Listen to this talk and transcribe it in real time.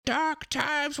Dark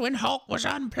times when Hulk was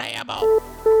unplayable.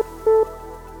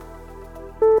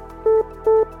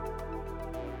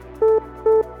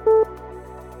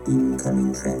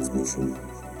 Incoming transmission.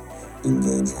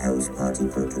 Engage house party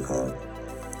protocol.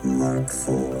 Mark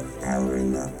 4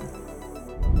 powering up.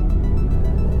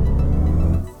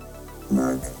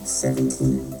 Mark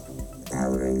 17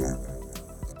 powering up.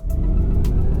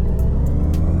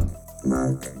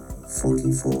 Mark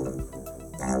 44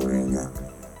 powering up.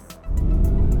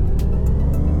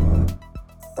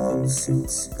 All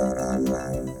suits are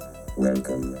online.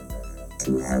 Welcome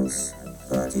to House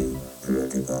Party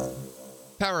Protocol.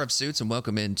 Power up, suits, and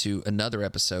welcome into another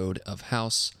episode of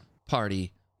House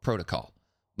Party Protocol.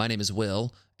 My name is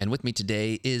Will, and with me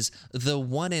today is the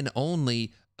one and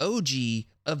only OG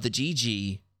of the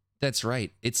GG. That's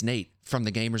right, it's Nate from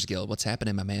the Gamers Guild. What's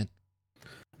happening, my man?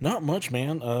 Not much,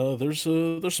 man. There's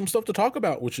some stuff to talk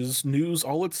about, which is news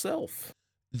all itself.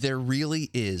 There really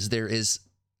is. There is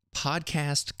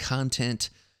podcast content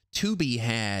to be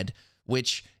had,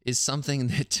 which is something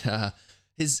that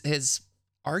has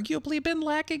arguably been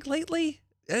lacking lately.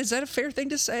 Is that a fair thing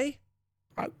to say?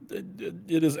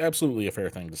 It is absolutely a fair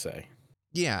thing to say.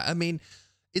 Yeah, I mean,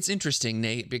 it's interesting,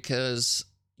 Nate, because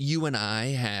you and I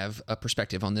have a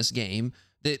perspective on this game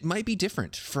that might be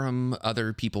different from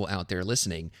other people out there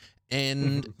listening.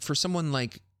 And for someone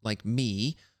like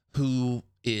me, who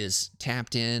is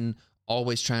tapped in,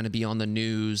 always trying to be on the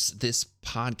news, this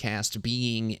podcast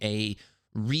being a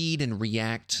read and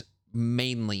react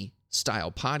mainly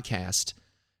style podcast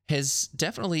has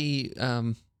definitely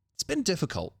it's been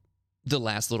difficult the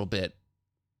last little bit.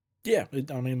 Yeah,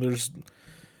 there's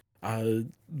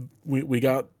we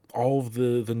got all of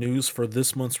the news for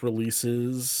this month's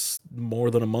releases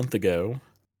more than a month ago,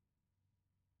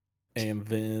 and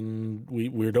then we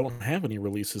don't have any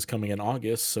releases coming in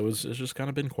August, so it's just kind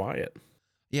of been quiet.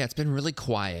 Yeah, it's been really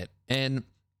quiet, and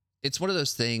it's one of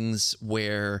those things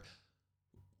where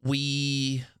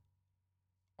we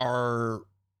are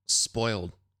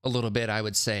spoiled a little bit, I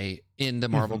would say, in the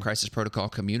Marvel Crisis Protocol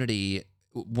community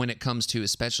when it comes to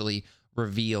especially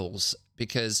reveals,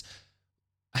 because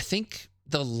I think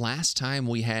the last time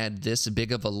we had this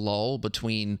big of a lull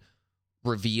between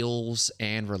reveals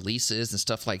and releases and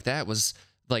stuff like that was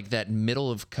like that middle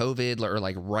of COVID, or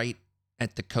like right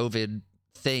at the COVID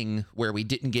thing where we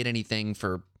didn't get anything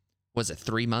for, was it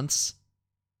 3 months?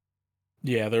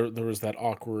 Yeah, there was that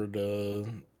awkward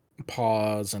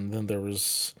pause, and then there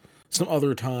was some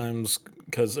other times,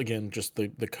 because again, just the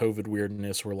COVID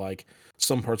weirdness, where like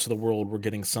some parts of the world were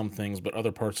getting some things, but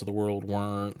other parts of the world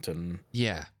weren't. And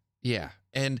yeah,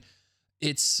 and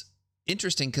it's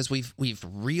interesting because we've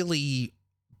really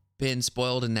been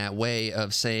spoiled in that way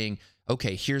of saying,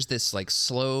 okay, here's this like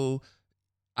slow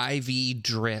IV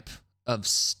drip of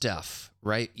stuff,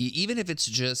 right? Even if it's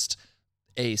just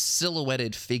a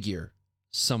silhouetted figure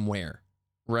somewhere,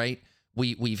 right?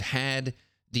 We've had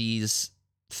these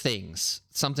things,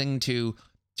 something to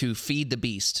feed the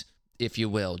beast, if you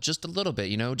will, just a little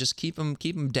bit, just keep them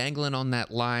dangling on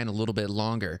that line a little bit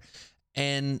longer.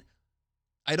 And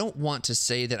I don't want to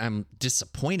say that I'm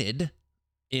disappointed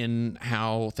in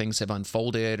how things have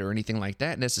unfolded or anything like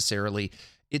that necessarily.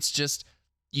 It's just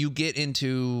you get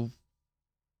into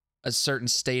a certain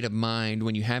state of mind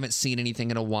when you haven't seen anything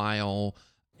in a while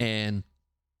and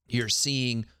you're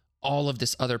seeing all of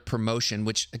this other promotion,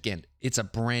 which again, it's a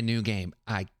brand new game.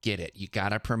 I get it. You got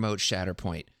to promote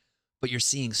Shatterpoint, but you're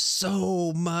seeing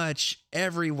so much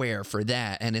everywhere for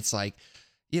that. And it's like,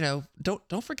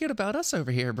 don't forget about us over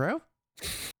here, bro.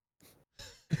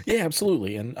 Yeah,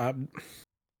 absolutely. And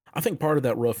I think part of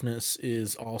that roughness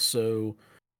is also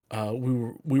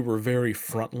we were very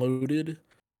front loaded,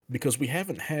 because we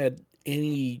haven't had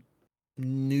any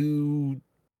new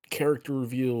character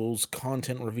reveals,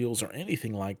 content reveals, or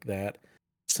anything like that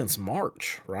since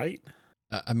March, right?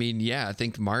 I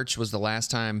think March was the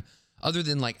last time, other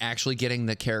than like actually getting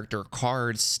the character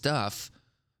card stuff,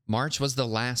 March was the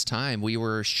last time we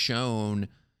were shown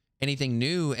anything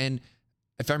new. And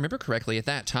if I remember correctly, at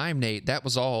that time, Nate, that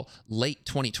was all late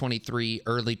 2023,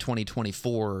 early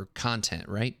 2024 content,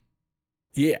 right?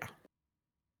 Yeah.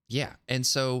 Yeah. And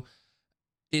so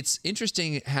it's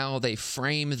interesting how they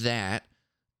frame that.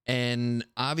 And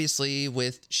obviously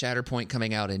with Shatterpoint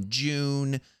coming out in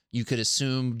June, you could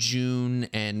assume June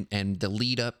and the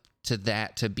lead up to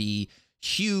that to be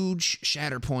huge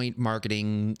Shatterpoint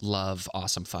marketing, love,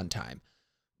 awesome, fun time.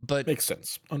 But makes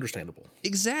sense. Understandable.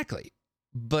 Exactly.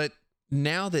 But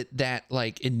now that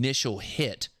like initial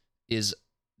hit is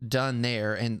done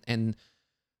there, and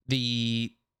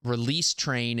the release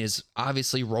train is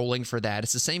obviously rolling for that.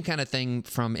 It's the same kind of thing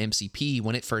from MCP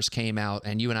when it first came out,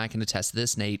 and you and I can attest to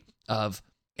this, Nate, of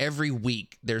every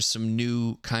week there's some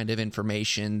new kind of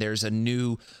information. There's a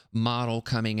new model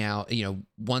coming out.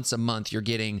 Once a month you're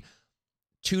getting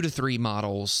 2 to 3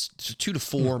 models, 2 to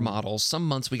 4 models. Some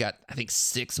months we got, I think,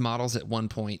 6 models at one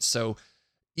point. So,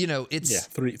 it's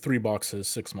three boxes,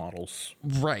 6 models.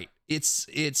 Right.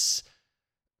 It's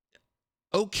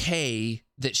okay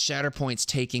that Shatterpoint's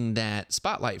taking that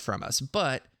spotlight from us,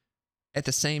 but at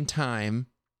the same time,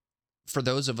 for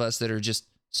those of us that are just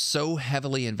so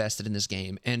heavily invested in this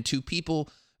game, and to people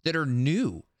that are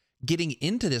new getting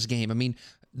into this game, I mean,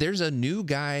 there's a new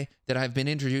guy that I've been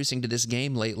introducing to this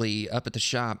game lately up at the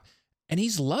shop, and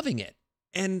he's loving it.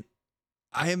 And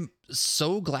I am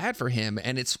so glad for him,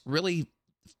 and it's really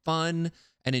fun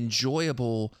and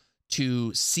enjoyable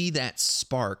to see that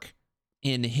spark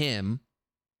in him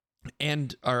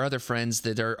and our other friends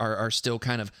that are still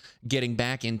kind of getting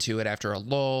back into it after a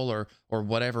lull or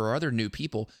whatever, or other new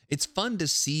people. It's fun to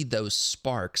see those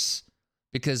sparks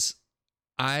because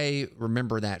I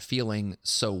remember that feeling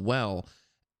so well.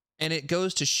 And it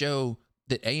goes to show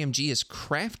that AMG has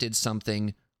crafted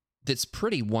something that's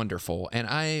pretty wonderful. And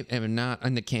I am not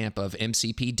in the camp of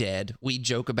MCP dead. We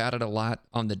joke about it a lot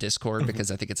on the Discord because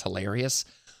I think it's hilarious.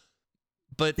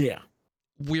 But yeah,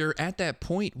 we're at that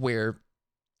point where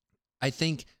I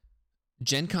think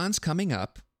Gen Con's coming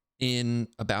up in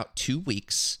about 2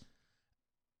 weeks,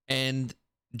 and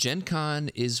Gen Con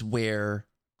is where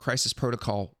Crisis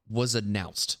Protocol was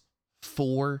announced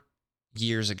 4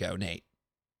 years ago, Nate.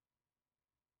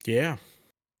 Yeah.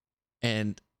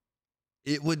 And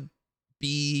it would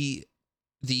be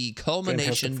the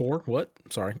culmination. Fantastic Four? What?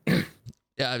 Sorry.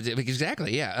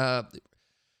 Exactly, yeah.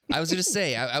 I was going to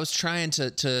say, I was trying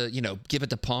to give it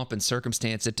the pomp and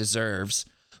circumstance it deserves.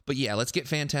 But yeah, let's get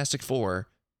Fantastic Four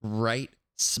right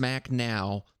smack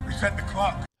now. Reset the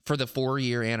clock. For the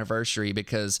 4-year anniversary,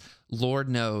 because Lord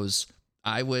knows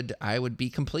I would be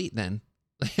complete then.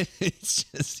 It's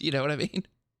just, you know what I mean?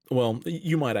 Well,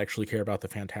 you might actually care about the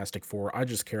Fantastic Four. I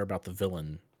just care about the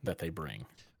villain that they bring.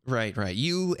 Right.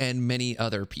 You and many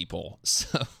other people.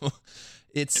 So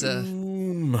it's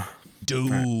Doom.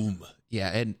 Yeah,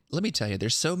 and let me tell you,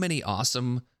 there's so many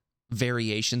awesome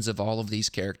variations of all of these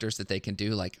characters that they can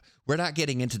do. Like, we're not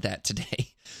getting into that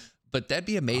today, but that'd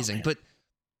be amazing. But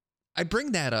I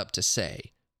bring that up to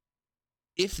say,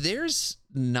 if there's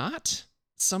not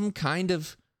some kind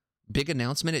of big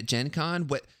announcement at Gen Con,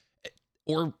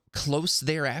 or close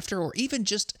thereafter, or even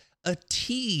just a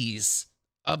tease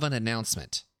of an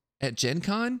announcement at Gen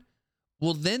Con,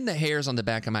 well, then the hairs on the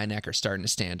back of my neck are starting to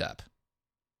stand up.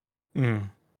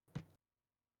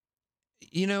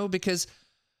 Because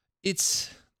it's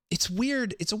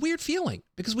weird. It's a weird feeling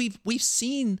because we've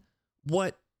seen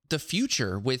what the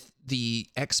future with the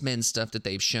X-Men stuff that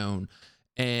they've shown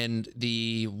and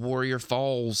the Warrior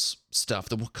Falls stuff,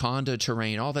 the Wakanda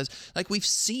terrain, all this. Like, we've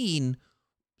seen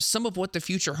some of what the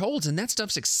future holds, and that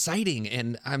stuff's exciting,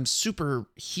 and I'm super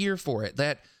here for it.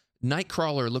 That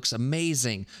Nightcrawler looks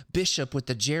amazing. Bishop with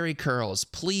the Jerry curls,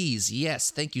 please, yes,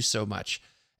 thank you so much.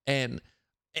 And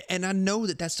I know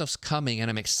that stuff's coming, and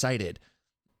I'm excited.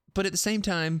 But at the same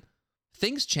time,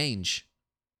 things change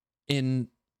in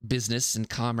business and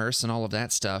commerce and all of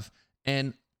that stuff.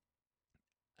 And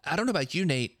I don't know about you,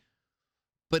 Nate,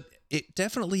 but it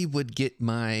definitely would get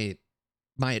my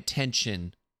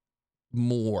attention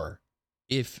more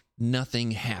if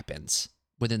nothing happens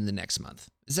within the next month.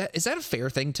 Is that a fair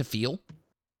thing to feel?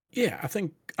 Yeah, I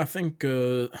think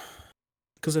because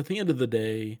at the end of the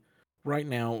day, right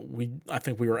now I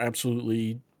think we are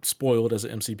absolutely spoiled as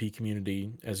an MCP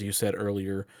community, as you said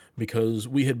earlier, because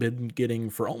we had been getting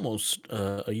for almost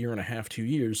a year and a half, 2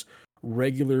 years,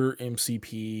 regular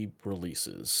MCP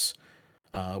releases.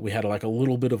 We had like a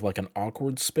little bit of like an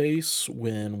awkward space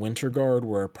when Winter Guard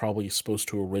were probably supposed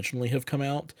to originally have come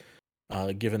out,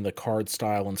 given the card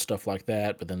style and stuff like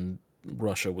that, but then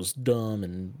Russia was dumb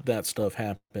and that stuff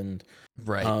happened.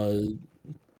 Right.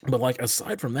 But like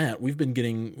aside from that, we've been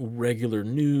getting regular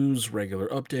news, regular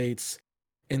updates.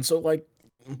 And so like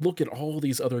look at all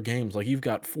these other games. Like you've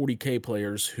got 40K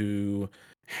players who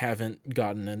haven't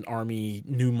gotten an army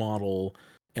new model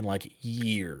in like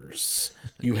years.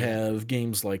 You have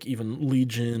games like even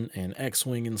Legion and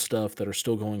X-Wing and stuff that are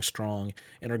still going strong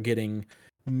and are getting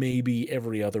maybe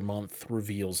every other month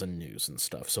reveals and news and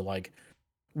stuff. So like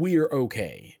we are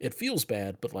okay. It feels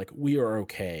bad, but like we are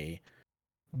okay.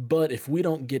 But if we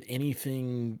don't get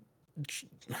anything,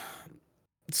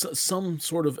 some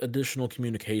sort of additional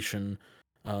communication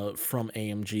from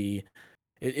AMG,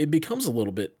 it becomes a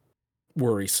little bit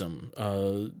worrisome.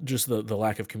 Just the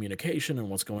lack of communication and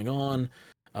what's going on.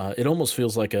 It almost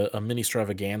feels like a mini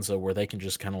extravaganza where they can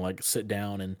just kind of like sit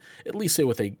down and at least say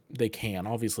what they can.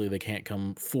 Obviously, they can't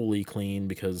come fully clean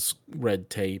because red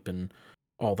tape and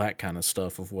all that kind of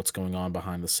stuff of what's going on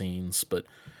behind the scenes. But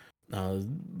uh,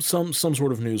 some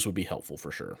sort of news would be helpful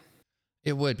for sure.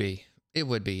 It would be. It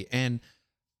would be. And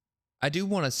I do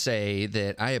want to say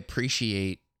that I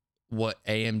appreciate what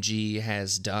AMG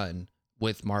has done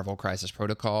with Marvel Crisis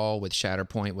Protocol, with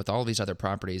Shatterpoint, with all these other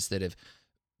properties that have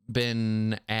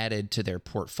been added to their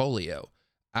portfolio.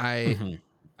 I Mhm.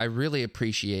 I really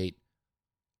appreciate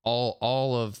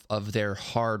all of their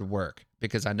hard work,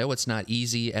 because I know it's not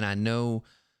easy, and I know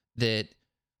that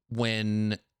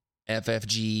when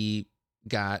FFG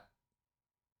got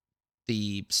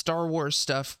the Star Wars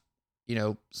stuff,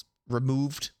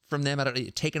 removed from them, I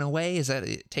don't taken away. Is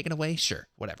that taken away? Sure,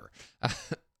 whatever.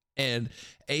 And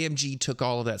AMG took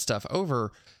all of that stuff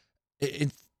over.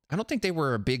 I don't think they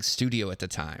were a big studio at the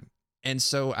time. And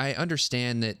so I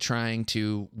understand that trying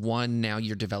to, now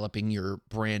you're developing your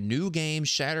brand new game,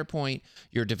 Shatterpoint.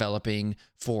 You're developing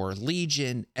for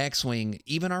Legion, X-Wing,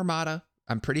 even Armada.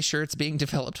 I'm pretty sure it's being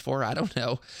developed for. I don't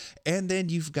know. And then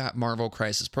you've got Marvel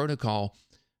Crisis Protocol.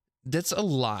 That's a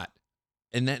lot.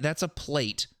 And that's a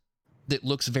plate that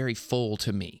looks very full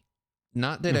to me.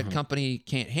 Not that a company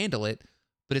can't handle it,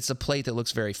 but it's a plate that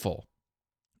looks very full.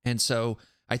 And so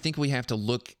I think we have to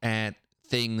look at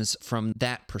things from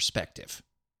that perspective.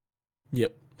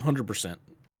 Yep, 100%.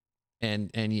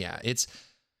 And yeah, it's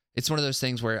one of those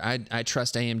things where I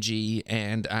trust AMG,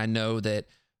 and I know that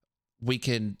we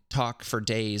can talk for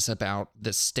days about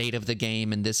the state of the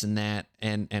game and this and that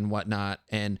and whatnot.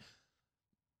 And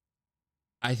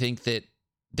I think that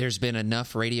there's been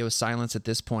enough radio silence at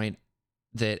this point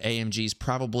that AMG's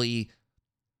probably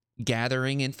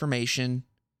gathering information,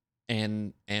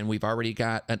 and we've already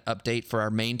got an update for our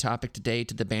main topic today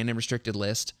to the banned and restricted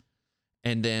list.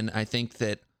 And then I think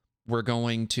that we're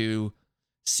going to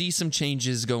see some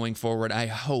changes going forward. I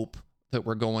hope that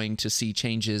we're going to see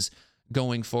changes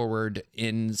going forward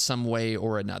in some way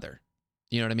or another.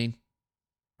 You know what I mean?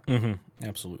 Mm-hmm.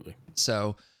 Absolutely.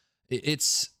 So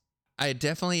I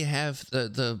definitely have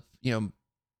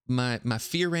my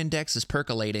fear index is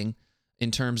percolating in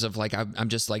terms of like, I'm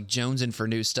just like jonesing for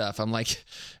new stuff. I'm like,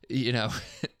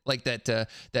 like that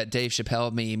Dave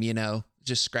Chappelle meme,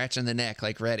 just scratching the neck,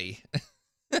 like ready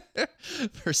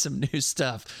for some new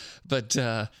stuff. But,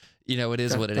 it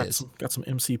is what it is. Got some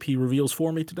MCP reveals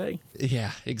for me today.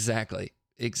 Yeah, exactly.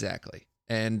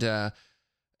 And I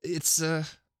think it's going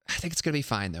to be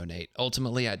fine though, Nate.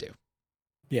 Ultimately, I do.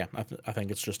 Yeah, I think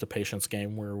it's just a patience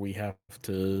game where we have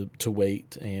to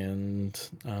wait and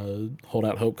hold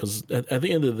out hope, because at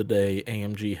the end of the day,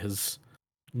 AMG has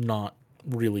not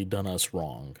really done us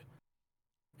wrong.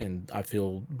 And I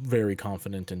feel very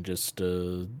confident in just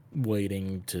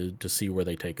waiting to see where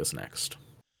they take us next.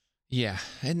 Yeah,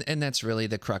 and that's really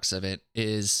the crux of it,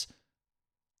 is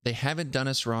they haven't done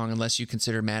us wrong unless you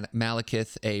consider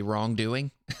Malekith a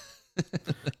wrongdoing.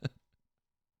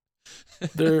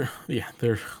 There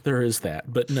is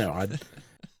that, but no,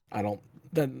 I don't.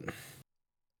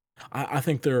 I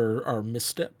think there are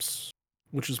missteps,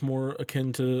 which is more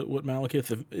akin to what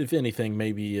Malekith. If anything,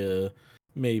 maybe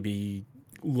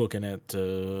looking at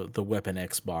the Weapon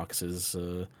Xbox is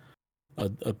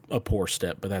a poor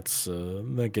step, but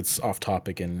that gets off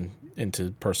topic and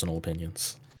into personal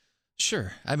opinions.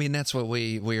 Sure, I mean that's what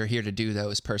we are here to do,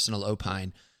 though, is personal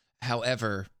opine.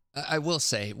 However, I will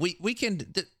say we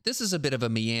can. This is a bit of a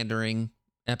meandering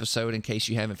episode, in case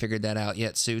you haven't figured that out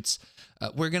yet, Suits.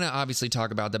 We're gonna obviously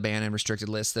talk about the ban and restricted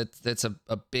list. That's a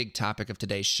big topic of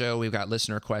today's show. We've got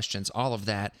listener questions, all of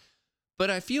that. But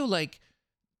I feel like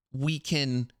we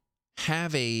can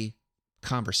have a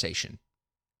conversation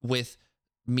with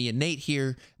me and Nate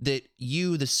here that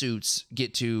you, the Suits,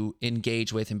 get to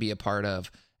engage with and be a part of,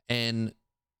 and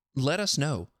let us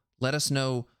know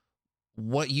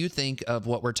what you think of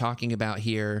what we're talking about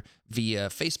here via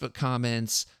Facebook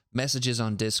comments, messages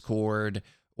on Discord,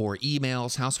 or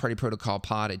emails,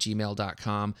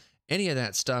 housepartyprotocolpod@gmail.com, any of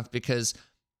that stuff, because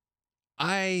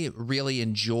I really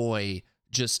enjoy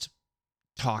just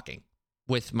talking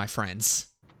with my friends,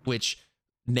 which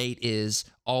Nate is.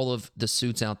 All of the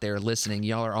Suits out there listening,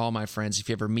 y'all are all my friends. If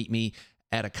you ever meet me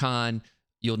at a con,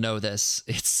 you'll know this.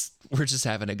 We're just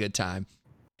having a good time.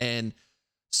 And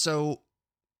so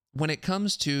when it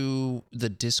comes to the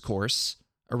discourse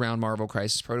around Marvel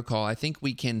Crisis Protocol, I think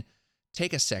we can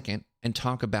take a second and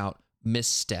talk about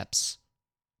missteps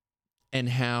and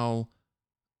how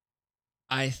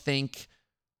I think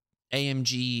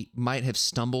AMG might have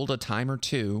stumbled a time or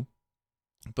two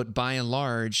but by and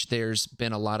large, there's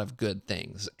been a lot of good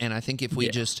things. And I think if we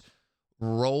just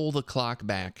roll the clock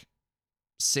back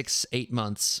 6-8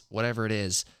 months, whatever it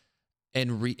is,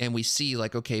 and we see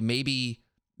like, okay, maybe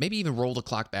even roll the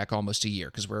clock back almost a year,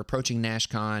 because we're approaching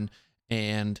NashCon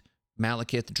and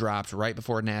Malekith dropped right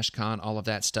before NashCon, all of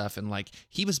that stuff, and like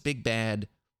he was big bad,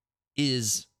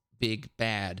 is big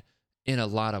bad in a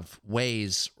lot of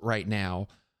ways right now,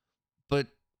 but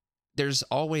there's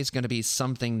always going to be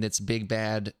something that's big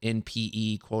bad in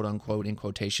PE, quote unquote, in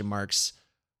quotation marks.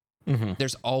 Mm-hmm.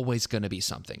 There's always going to be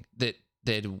something that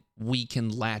we can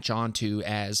latch onto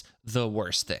as the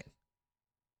worst thing.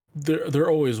 There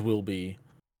always will be,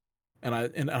 and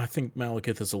I think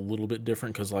Malekith is a little bit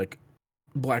different because like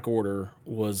Black Order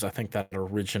was, I think, that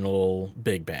original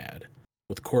big bad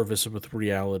with Corvus with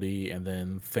reality, and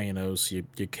then Thanos. You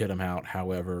kid him out,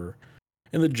 however,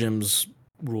 and the gems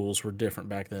rules were different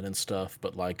back then and stuff.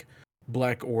 But like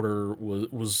Black Order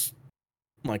was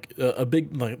like a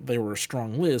big, like they were a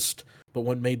strong list. But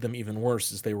what made them even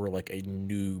worse is they were like a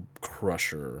noob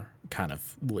crusher kind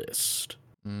of list.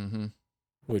 Mm-hmm.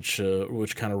 Which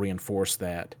kind of reinforced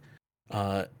that.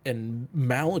 And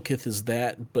Malekith is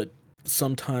that, but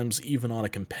sometimes even on a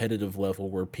competitive level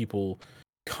where people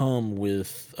come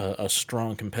with a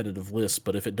strong competitive list,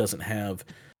 but if it doesn't have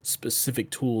specific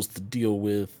tools to deal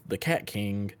with the Cat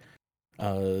King,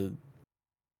 can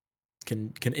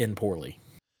end poorly.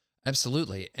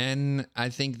 Absolutely. And I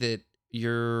think that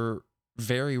you're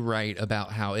very right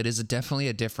about how it is definitely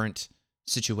a different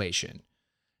situation,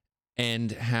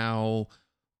 and how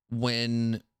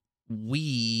when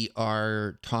we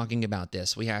are talking about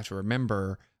this, we have to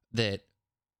remember that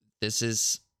this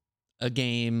is a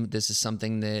game, this is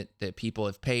something that people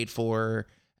have paid for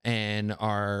and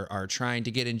are trying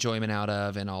to get enjoyment out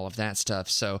of and all of that stuff.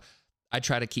 So I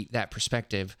try to keep that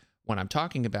perspective when I'm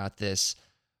talking about this.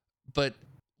 But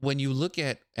when you look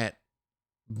at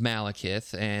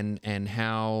Malekith and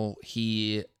how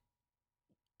he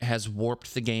has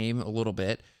warped the game a little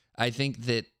bit, I think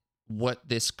that what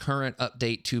this current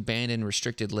update to banned and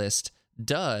restricted list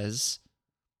does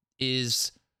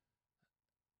is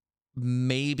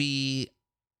maybe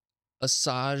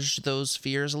assuage those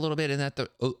fears a little bit. Isn't that the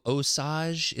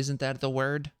osage? Isn't that the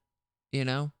word? You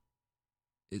know,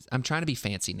 I'm trying to be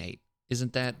fancy, Nate.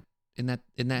 Isn't that how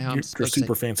You're I'm supposed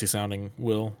super to say? fancy sounding,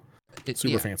 Will.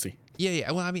 Super fancy.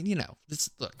 Yeah. Well, I mean, this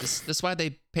is why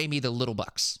they pay me the little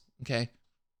bucks, okay?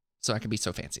 So I can be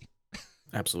so fancy.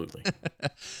 Absolutely.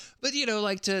 But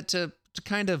like to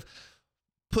kind of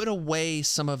put away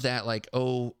some of that, like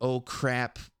oh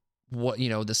crap, what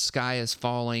the sky is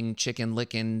falling, chicken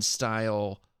licking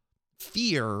style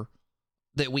fear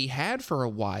that we had for a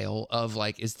while of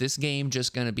like, is this game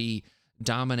just going to be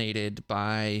dominated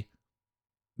by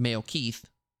male Keith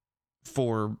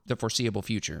for the foreseeable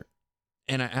future?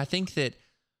 And I think that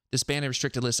this ban and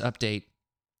restricted list update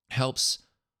helps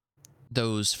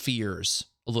those fears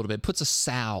a little bit, puts a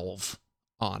salve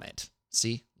on it.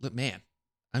 See, look, man,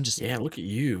 I'm just look at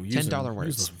you $10 words,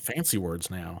 using some fancy words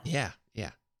now. Yeah.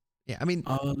 I mean,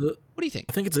 what do you think?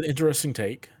 I think it's an interesting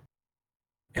take,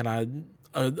 and I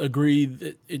agree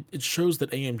that it shows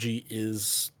that AMG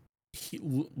is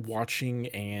watching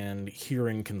and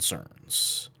hearing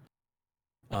concerns.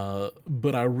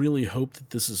 But I really hope that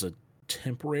this is a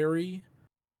temporary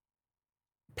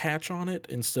patch on it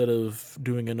instead of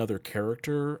doing another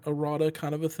character errata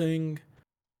kind of a thing.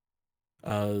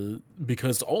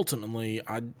 Because ultimately,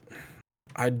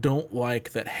 I don't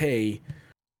like that. Hey,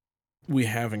 we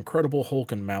have Incredible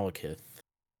Hulk and Malekith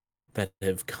that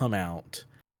have come out,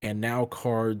 and now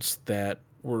cards that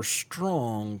were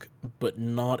strong but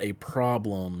not a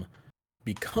problem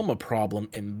become a problem,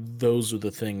 and those are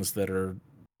the things that are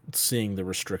seeing the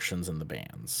restrictions and the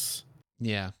bans.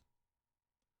 Yeah,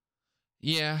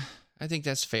 I think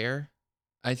that's fair.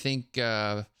 I think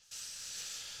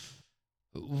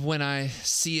when I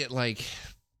see it, like,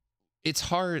 it's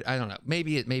hard. I don't know.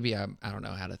 Maybe I don't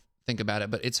know how to think about it,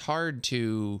 but it's hard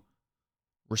to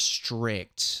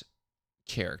restrict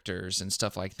characters and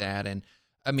stuff like that. And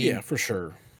I mean, yeah, for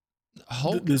sure.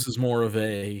 Hulk. This is more of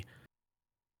a.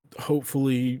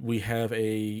 Hopefully, we have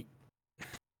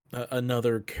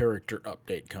another character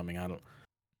update coming. I don't.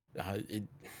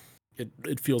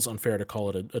 It feels unfair to call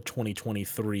it a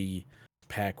 2023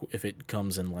 pack if it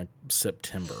comes in like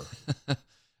September.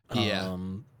 Yeah.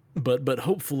 But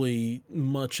hopefully,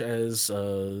 much as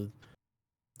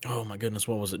oh my goodness,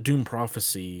 what was it? Doom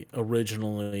Prophecy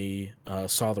originally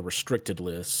saw the restricted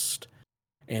list,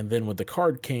 and then when the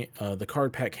card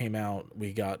pack came out,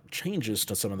 we got changes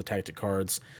to some of the tactic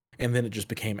cards, and then it just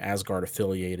became Asgard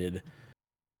affiliated.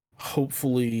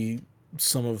 Hopefully,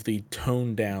 some of the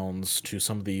tone downs to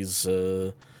some of these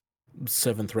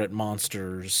 7 threat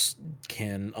monsters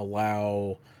can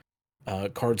allow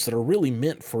cards that are really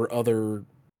meant for other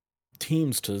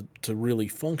teams to really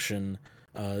function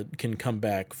can come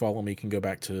back. Follow Me can go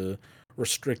back to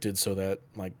restricted, so that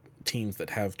like teams that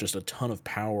have just a ton of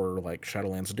power, like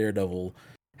Shadowlands Daredevil,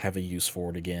 have a use for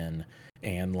it again.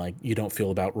 And like you don't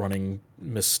feel about running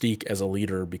Mystique as a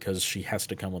leader because she has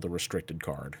to come with a restricted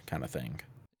card, kind of thing.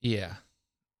 Yeah.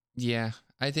 Yeah.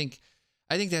 I think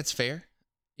that's fair.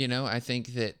 You know, I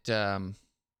think that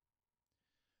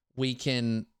we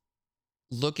can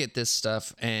look at this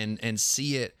stuff and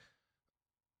see it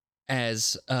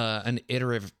as an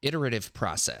iterative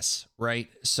process, right?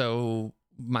 So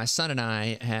my son and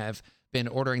I have been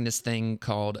ordering this thing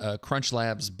called Crunch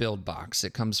Labs Build Box.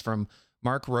 It comes from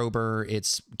Mark Rober.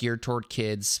 It's geared toward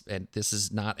kids, and this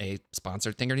is not a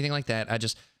sponsored thing or anything like that.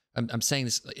 I'm saying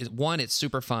this. One, it's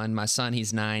super fun. My son,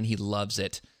 he's 9. He loves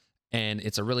it, and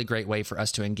it's a really great way for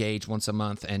us to engage once a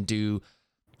month and do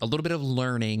a little bit of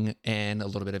learning and a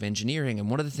little bit of engineering. And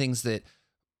one of the things that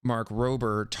Mark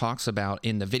Rober talks about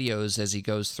in the videos as he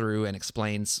goes through and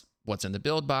explains what's in the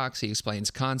build box, he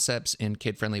explains concepts in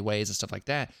kid-friendly ways and stuff like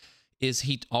that, is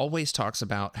he always talks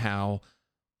about how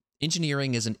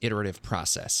engineering is an iterative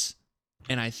process.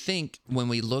 And I think when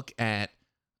we look at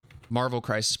Marvel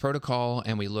Crisis Protocol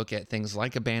and we look at things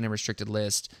like a banned and restricted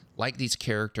list, like these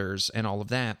characters and all of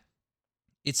that,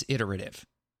 it's iterative.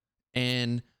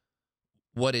 And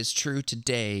what is true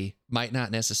today might not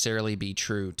necessarily be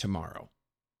true tomorrow.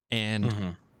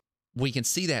 And we can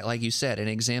see that, like you said, in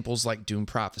examples like Doom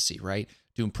Prophecy, right?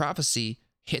 Doom Prophecy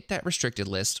hit that restricted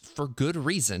list for good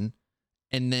reason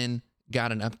and then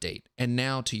got an update. And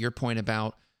now to your point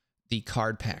about the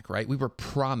card pack, right? We were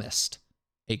promised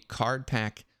a card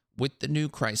pack with the new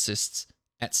Crisis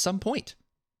at some point,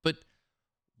 but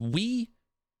we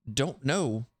don't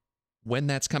know when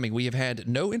that's coming. We have had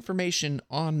no information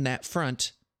on that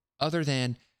front other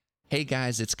than, hey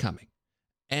guys, it's coming.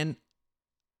 And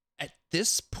at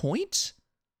this point,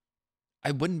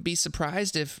 I wouldn't be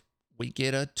surprised if we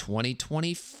get a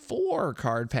 2024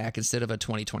 card pack instead of a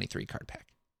 2023 card pack.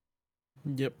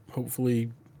 Yep,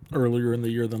 hopefully earlier in the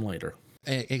year than later.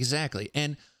 Exactly.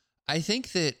 And I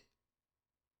think that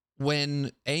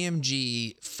when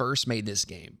AMG first made this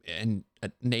game, and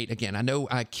Nate, again, I know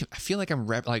I feel like I'm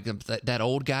like that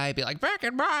old guy, be like, back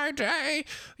in my day,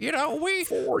 you know,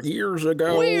 4 years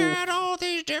ago, we had all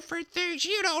these different things.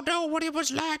 You don't know what it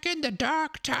was like in the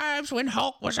dark times when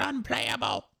Hulk was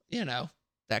unplayable. You know,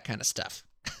 that kind of stuff.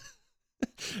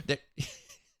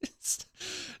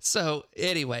 So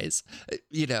anyways,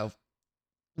 you know,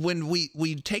 when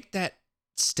we take that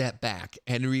step back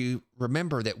and we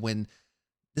remember that when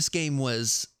this game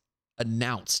was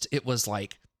announced, it was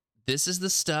like, this is the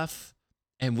stuff,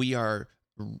 and we are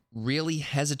really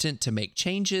hesitant to make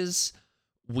changes.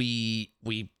 We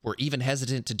were even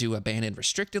hesitant to do a banned and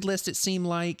restricted list, it seemed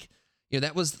like. You know,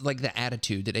 that was like the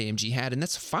attitude that AMG had, and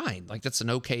that's fine. Like, that's an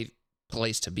okay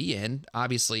place to be in.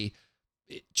 Obviously,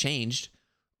 it changed,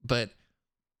 but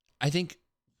I think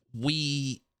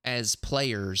we as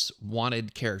players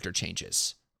wanted character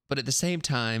changes. But at the same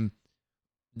time,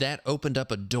 that opened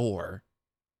up a door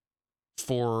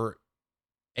for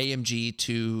AMG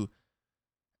to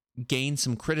gain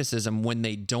some criticism when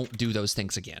they don't do those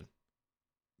things again.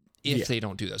 If they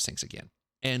don't do those things again.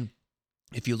 And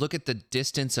if you look at the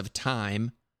distance of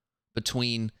time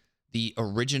between the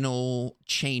original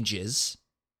changes,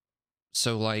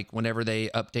 so like whenever they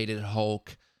updated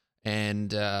Hulk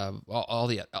and all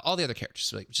the other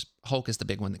characters, like just Hulk is the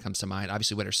big one that comes to mind.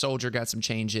 Obviously, Winter Soldier got some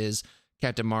changes,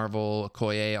 Captain Marvel,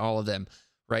 Okoye, all of them,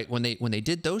 right? When they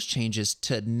did those changes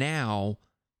to now,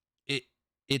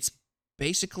 it's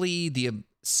basically the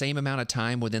same amount of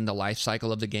time within the life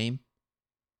cycle of the game.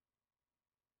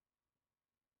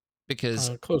 Because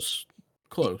close,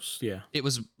 yeah. It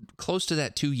was close to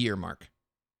that 2-year mark.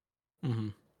 Mm-hmm.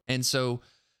 And so,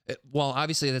 well,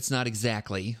 obviously that's not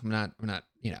exactly, I'm not,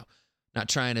 you know, not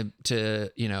trying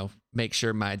to, you know, make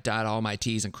sure I dot all my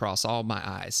T's and cross all my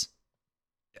I's.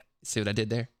 See what I did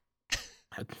there?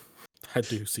 I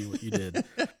do see what you did.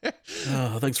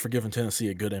 Thanks for giving Tennessee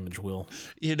a good image, Will.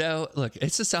 You know, look,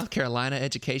 it's a South Carolina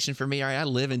education for me. All right, I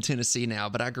live in Tennessee now,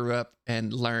 but I grew up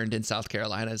and learned in South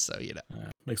Carolina, so, you know.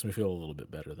 Makes me feel a little bit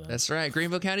better, then. That's right.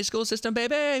 Greenville County school system,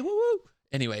 baby. Woo-woo.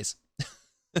 Anyways.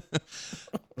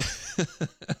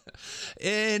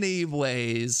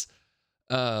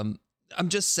 I'm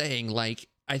just saying, like,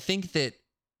 I think that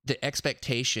the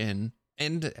expectation,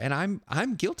 and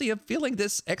I'm guilty of feeling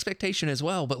this expectation as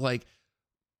well, but like,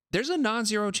 there's a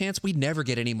non-zero chance we never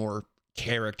get any more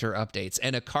character updates.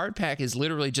 And a card pack is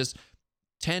literally just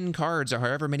 10 cards or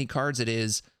however many cards it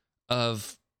is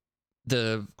of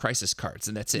the crisis cards,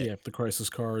 and that's it. Yeah, the crisis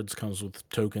cards comes with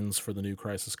tokens for the new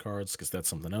crisis cards because that's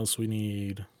something else we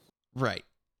need. Right.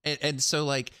 And so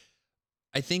like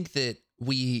I think that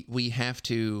we have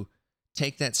to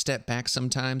take that step back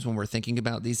sometimes when we're thinking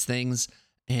about these things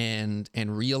and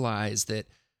realize that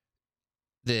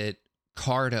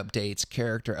card updates,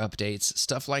 character updates,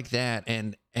 stuff like that,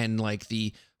 and like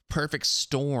the perfect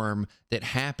storm that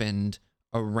happened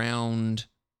around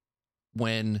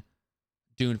when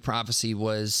Doomed Prophecy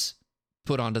was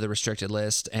put onto the restricted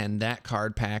list and that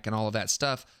card pack and all of that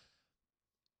stuff,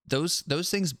 those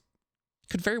things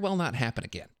could very well not happen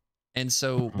again. And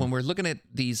so when we're looking at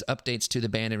these updates to the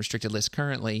banned and restricted list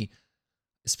currently,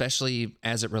 especially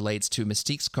as it relates to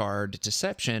Mystique's card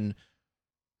Deception,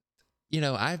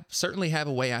 I certainly have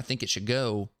a way I think it should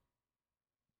go,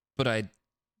 but I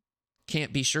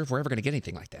can't be sure if we're ever going to get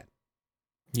anything like that.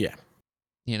 Yeah.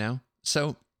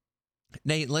 So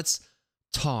Nate, let's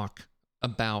talk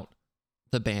about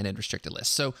the banned and restricted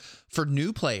list. So for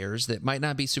new players that might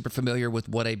not be super familiar with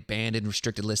what a banned and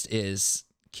restricted list is,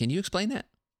 can you explain that?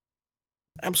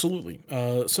 Absolutely.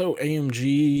 So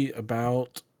AMG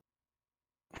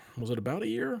was it about a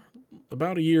year?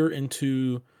 About a year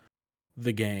into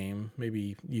the game,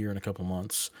 maybe a year and a couple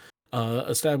months,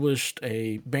 established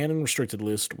a banned and restricted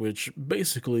list, which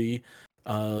basically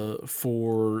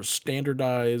for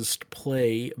standardized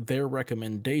play, their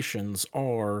recommendations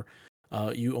are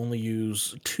you only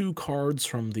use 2 cards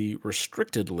from the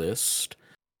restricted list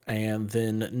and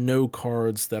then no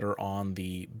cards that are on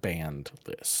the banned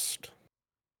list.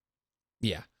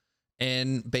 Yeah.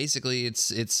 And basically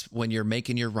it's when you're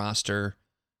making your roster,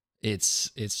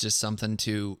 it's just something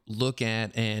to look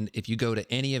at. And if you go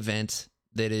to any event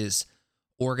that is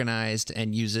organized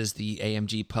and uses the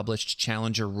AMG published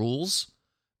challenger rules,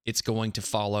 it's going to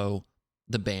follow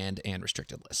the banned and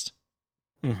restricted list.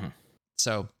 Mm-hmm.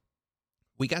 So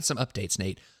we got some updates,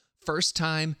 Nate. First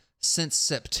time since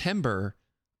September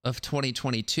of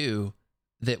 2022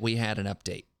 that we had an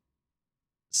update.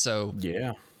 So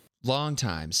yeah, long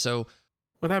time. So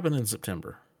what happened in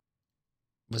September?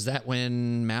 Was that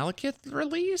when Malekith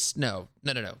released? No.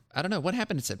 I don't know. What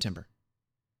happened in September?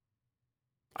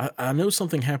 I know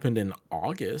something happened in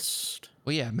August.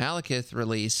 Well, yeah, Malekith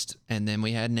released, and then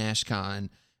we had NashCon,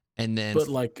 and then... But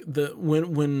like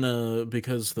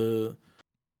because the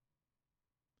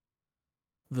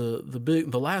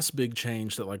last big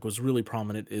change that like was really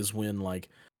prominent is when like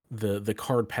the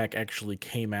card pack actually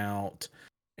came out,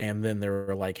 and then they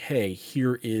were like, hey,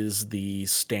 here is the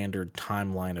standard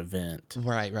timeline event.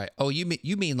 Right. Oh, you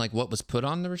mean like what was put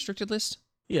on the restricted list?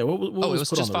 Yeah, what was it was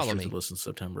put Just on the Follow restricted Me list in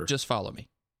September? Just Follow Me.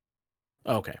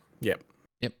 Okay. Yep.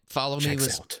 Follow Me Checks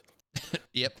was out.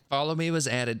 Yep. Follow Me was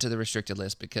added to the restricted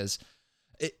list because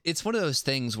it's one of those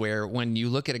things where when you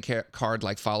look at a card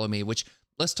like Follow Me, which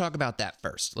let's talk about that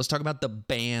first. Let's talk about the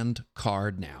banned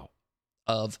card now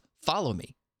of Follow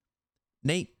Me.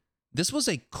 Nate, this was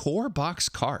a core box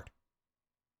card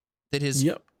that has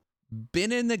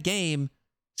been in the game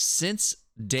since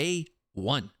day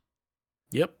one.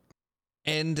 Yep.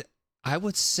 And I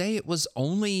would say it was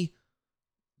only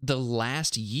the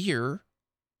last year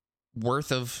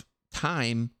worth of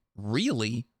time,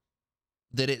 really,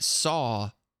 that it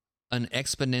saw an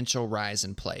exponential rise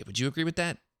in play. Would you agree with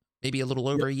that? Maybe a little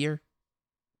over a year?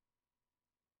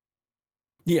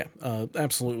 Yeah,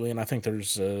 absolutely. And I think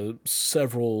there's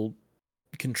several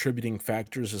contributing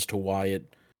factors as to why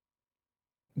it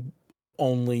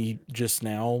only just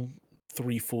now,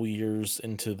 3 full years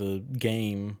into the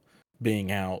game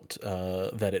being out,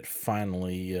 that it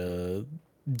finally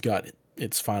got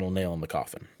its final nail in the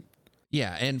coffin.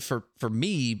 Yeah, and for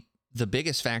me, the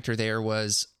biggest factor there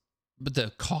was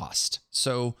the cost.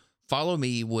 So Follow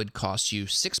Me would cost you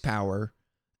 6 power,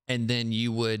 and then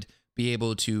you would be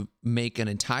able to make an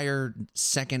entire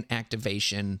second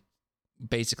activation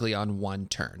basically on one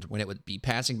turn. When it would be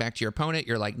passing back to your opponent,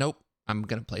 you're like, nope, I'm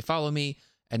going to play Follow Me,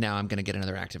 and now I'm going to get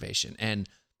another activation. And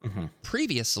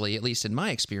previously, at least in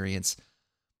my experience,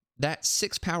 that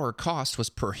 6 power cost was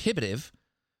prohibitive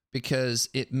because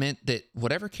it meant that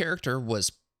whatever character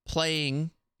was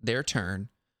playing their turn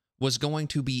was going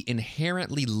to be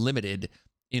inherently limited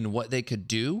in what they could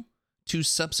do to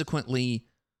subsequently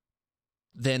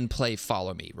then play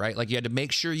Follow Me, right? Like you had to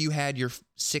make sure you had your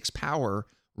 6 power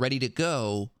ready to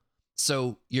go.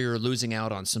 So you're losing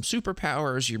out on some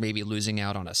superpowers. You're maybe losing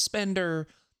out on a spender,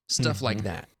 stuff like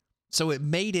that. So it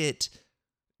made it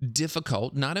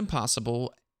difficult, not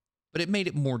impossible, but it made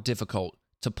it more difficult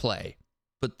to play.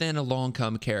 But then along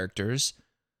come characters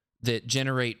that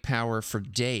generate power for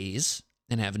days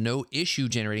and have no issue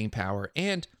generating power,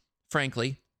 and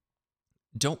frankly,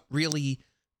 don't really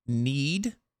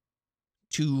need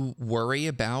to worry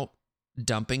about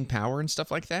dumping power and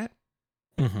stuff like that.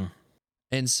 Mm-hmm.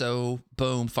 And so,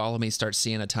 boom, Follow Me starts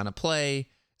seeing a ton of play,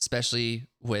 especially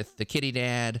with the kitty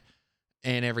dad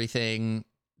and everything,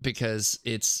 because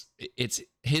it's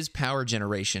his power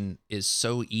generation is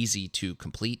so easy to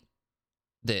complete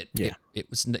that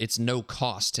it's no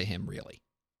cost to him, really.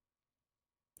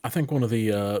 I think one of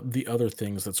the other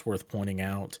things that's worth pointing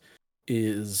out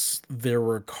is there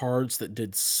were cards that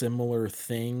did similar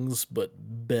things but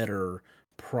better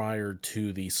prior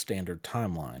to the standard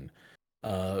timeline,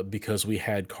 because we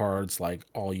had cards like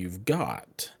All You've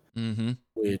Got, Mm-hmm.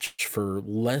 which for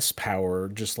less power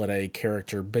just let a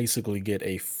character basically get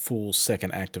a full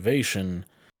second activation,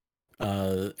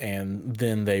 and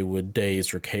then they would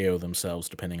daze or KO themselves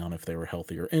depending on if they were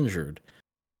healthy or injured.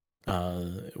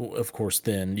 Of course,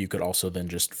 then you could also then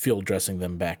just field dressing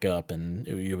them back up, and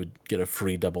you would get a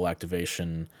free double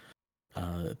activation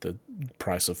at the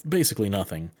price of basically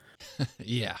nothing.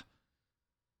 Yeah.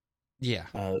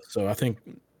 So I think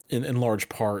in large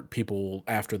part, people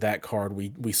after that card,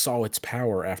 we saw its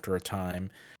power after a time,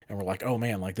 and we're like, oh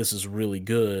man, like this is really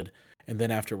good. And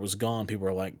then after it was gone, people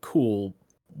were like, cool,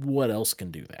 what else can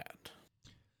do that?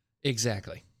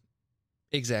 Exactly.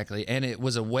 And it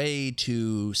was a way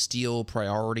to steal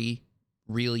priority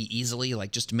really easily,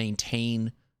 like just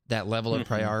maintain that level of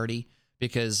priority.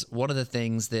 Because one of the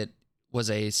things that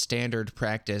was a standard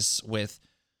practice with,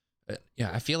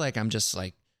 I feel like I'm just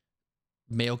like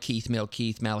Male Keith,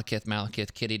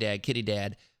 Malekith, Kitty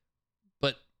Dad.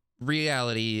 But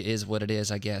reality is what it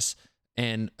is, I guess.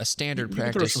 And a standard You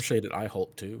practice. can throw some shade at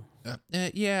iHulk too.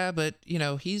 Yeah, but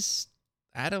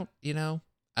I don't know.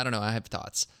 I have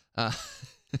thoughts.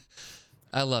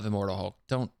 I love Immortal Hulk.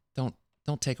 Don't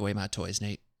take away my toys,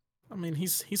 Nate. I mean,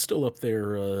 he's still up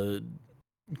there.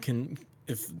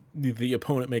 If the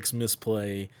opponent makes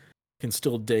misplay, can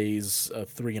still daze a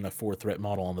 3 and a 4 threat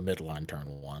model on the midline turn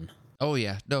 1. Oh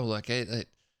yeah, no, look, the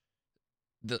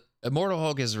Immortal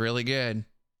Hulk is really good.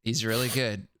 He's really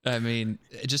good. I mean,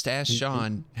 just ask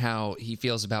Sean how he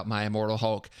feels about my Immortal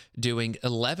Hulk doing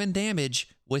 11 damage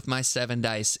with my 7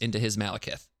 dice into his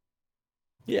Malekith.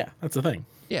 Yeah, that's the thing.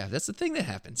 Yeah, that's the thing that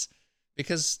happens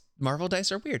because Marvel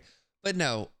dice are weird. But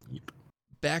no,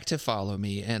 back to Follow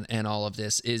Me and all of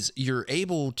this is you're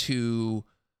able to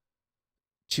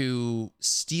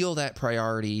steal that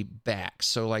priority back.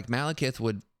 So like Malekith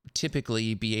would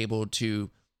typically be able to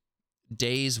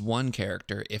daze one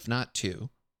character, if not 2,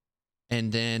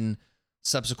 and then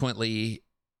subsequently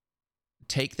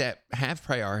take that have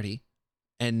priority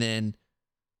and then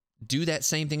do that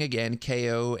same thing again,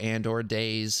 KO and or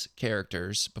daze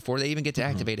characters before they even get to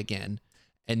activate again,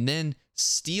 and then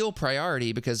steal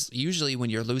priority, because usually when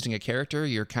you're losing a character,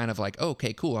 you're kind of like, oh,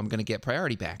 okay, cool, I'm going to get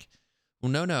priority back.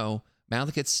 Well, no.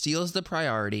 Malekith steals the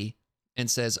priority and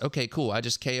says, okay, cool, I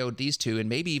just KO'd these 2 and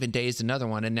maybe even dazed another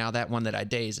one, and now that one that I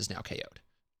dazed is now KO'd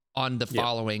on the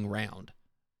following round.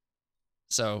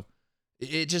 So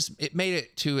it made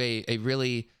it to a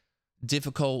really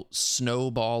difficult,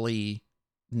 snowbally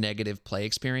negative play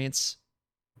experience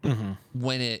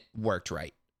when it worked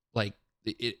right. Like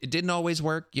it didn't always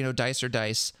work, dice are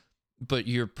dice, but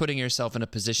you're putting yourself in a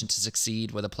position to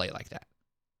succeed with a play like that.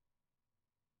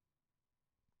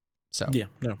 So yeah,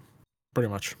 no, pretty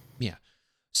much. Yeah.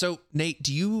 So Nate,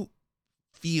 do you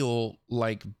feel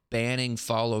like banning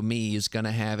Follow Me is going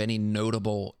to have any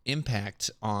notable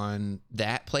impact on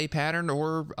that play pattern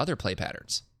or other play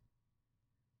patterns?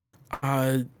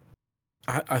 I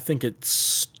think it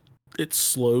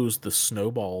slows the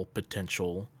snowball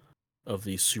potential of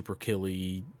these super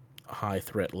killy high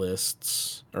threat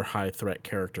lists or high threat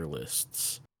character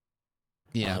lists.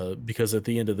 Yeah. Because at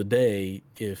the end of the day,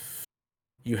 if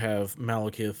you have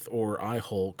Malekith or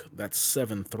iHulk, that's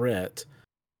 7 threat.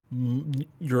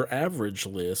 Your average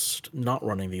list not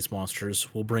running these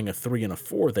monsters will bring a 3 and a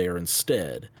 4 there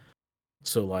instead.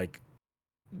 So like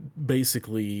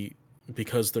basically,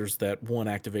 because there's that 1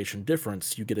 activation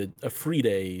difference, you get a free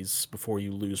daze before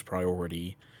you lose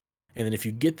priority. And then if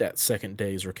you get that second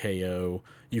daze or KO,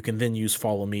 you can then use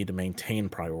Follow Me to maintain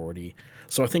priority.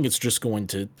 So I think it's just going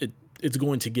to it's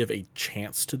going to give a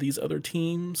chance to these other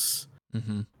teams,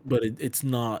 but it's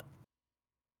not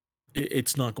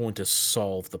going to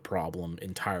solve the problem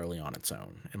entirely on its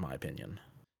own, in my opinion.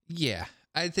 Yeah,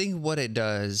 I think what it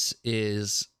does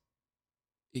is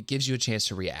it gives you a chance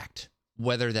to react,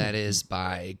 whether that is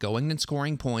by going and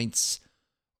scoring points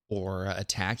or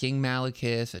attacking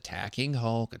Malekith, attacking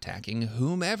Hulk, attacking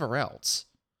whomever else.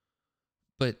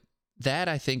 But that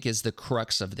I think is the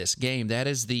crux of this game. That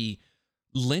is the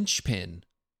linchpin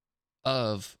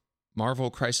of Marvel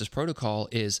Crisis Protocol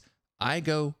is I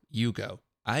go, you go.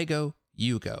 I go,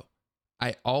 you go.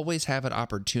 I always have an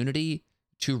opportunity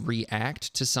to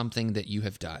react to something that you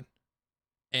have done.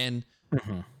 And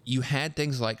you had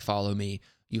things like Follow Me.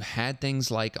 You had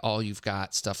things like All You've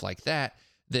Got, stuff like that,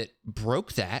 that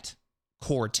broke that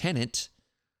core tenet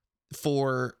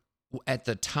for, at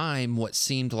the time, what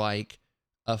seemed like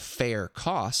a fair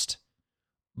cost.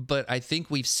 But I think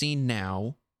we've seen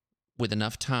now, with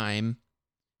enough time,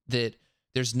 that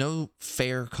there's no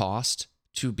fair cost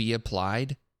to be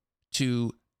applied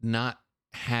to not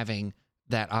having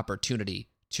that opportunity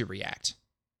to react.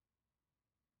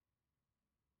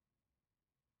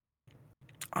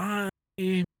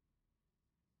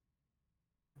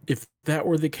 If that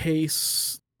were the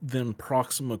case, then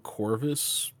Proxima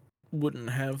Corvus wouldn't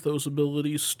have those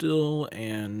abilities still,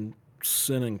 and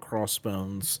Sin and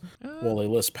Crossbones, while a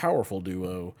less powerful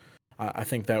duo, I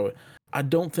think that would. I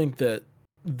don't think that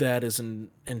that isn't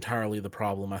entirely the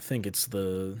problem. I think it's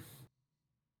the.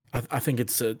 I think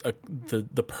it's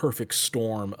the perfect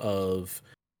storm of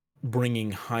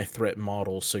bringing high threat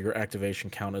models so your activation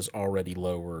count is already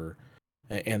lower.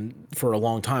 And for a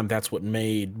long time, that's what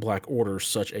made Black Order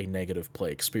such a negative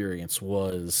play experience,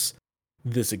 was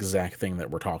this exact thing that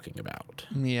we're talking about.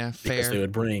 Yeah, fair. Because they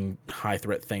would bring high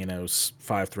threat Thanos,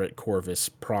 5 threat Corvus,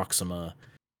 Proxima,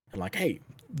 and like, hey,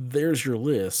 there's your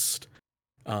list.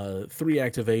 3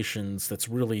 activations that's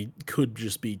really could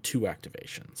just be 2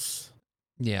 activations.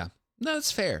 Yeah, no,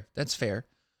 that's fair. That's fair.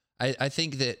 I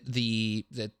think that the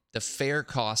fair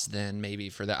cost then maybe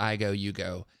for the I go, you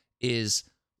go is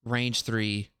range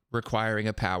 3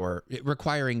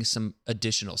 requiring some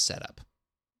additional setup.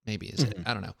 Maybe is it?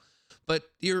 I don't know. But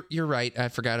you're right. I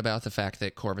forgot about the fact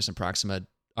that Corvus and Proxima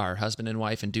are husband and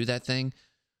wife and do that thing.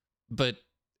 But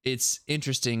it's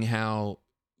interesting how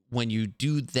when you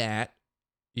do that,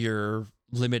 you're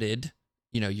limited.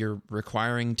 You're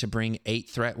requiring to bring 8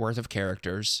 threat worth of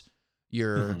characters.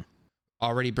 You're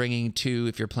already bringing 2.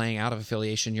 If you're playing out of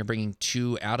affiliation, you're bringing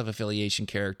 2 out of affiliation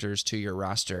characters to your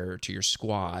roster, to your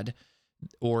squad.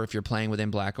 Or if you're playing within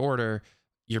Black Order,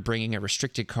 you're bringing a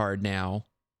restricted card now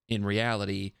in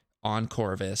reality on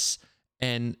Corvus.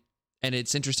 And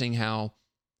it's interesting how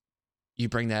you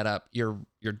bring that up. You're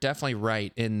definitely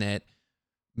right in that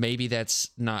maybe that's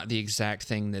not the exact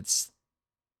thing that's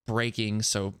breaking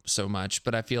so much,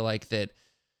 but I feel like that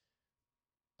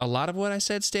a lot of what I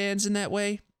said stands in that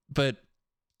way. But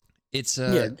it's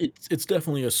it's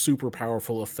definitely a super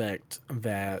powerful effect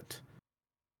that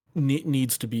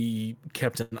needs to be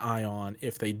kept an eye on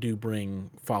if they do bring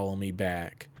Follow Me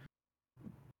back.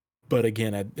 But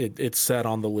again, it sat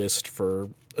on the list for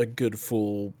a good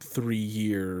full 3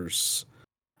 years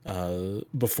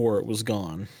before it was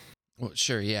gone. Well,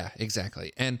 sure, yeah,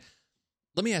 exactly. And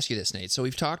let me ask you this, Nate. So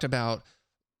we've talked about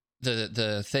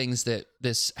the things that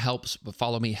this helps,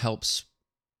 Follow Me helps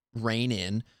rein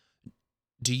in.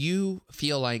 Do you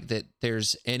feel like that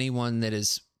there's anyone that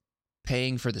is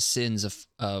paying for the sins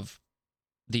of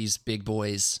these big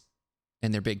boys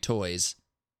and their big toys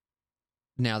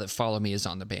now that Follow Me is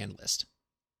on the ban list?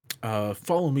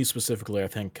 Follow Me specifically, I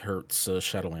think, hurts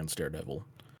Shadowlands Daredevil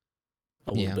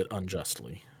a little bit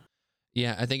unjustly.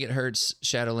 Yeah, I think it hurts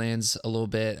Shadowlands a little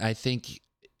bit. I think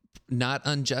not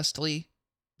unjustly,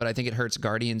 but I think it hurts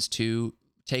Guardians too.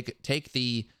 Take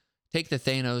the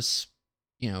Thanos,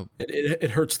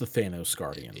 It hurts the Thanos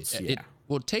Guardians.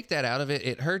 Well, take that out of it.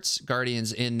 It hurts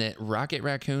Guardians in that Rocket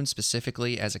Raccoon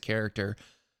specifically as a character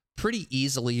pretty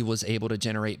easily was able to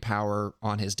generate power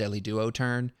on his Deadly Duo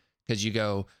turn, because you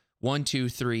go 1, 2,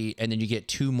 3, and then you get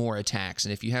 2 more attacks.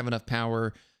 And if you have enough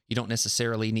power, you don't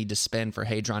necessarily need to spend for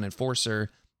Hadron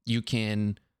Enforcer. You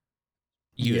can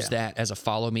use that as a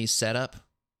Follow Me setup,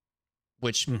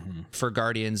 which for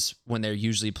Guardians, when they're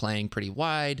usually playing pretty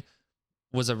wide,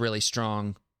 was a really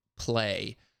strong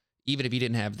play, even if you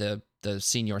didn't have the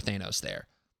senior Thanos there.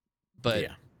 But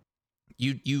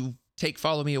you take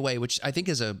Follow Me away, which I think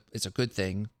is a good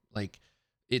thing. Like,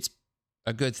 it's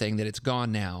a good thing that it's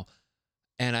gone now.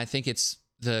 And I think it's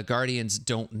the Guardians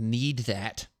don't need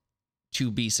that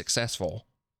to be successful.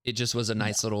 It just was a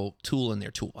nice little tool in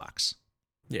their toolbox.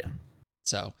 Yeah.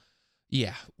 So,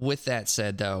 yeah, with that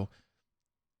said, though,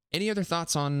 any other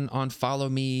thoughts on Follow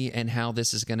Me and how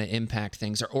this is going to impact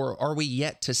things? Or are we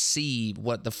yet to see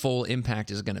what the full impact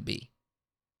is going to be?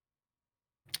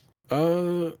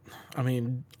 I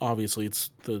mean, obviously,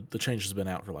 it's the change has been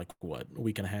out for like what, a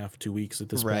week and a half, 2 weeks at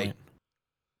this point.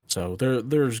 So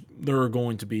there are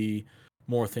going to be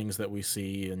more things that we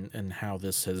see and how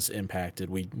this has impacted.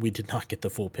 We did not get the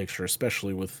full picture,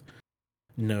 especially with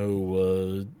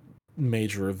no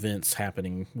major events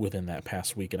happening within that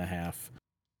past week and a half.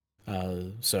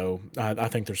 So I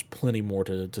think there's plenty more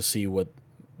to see what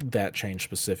that change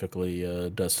specifically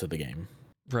does to the game.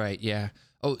 Right, yeah.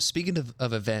 Oh, speaking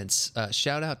of events,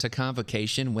 shout out to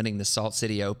Convocation winning the Salt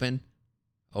City Open.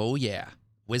 Oh, yeah.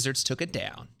 Wizards took it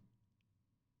down.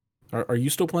 Are you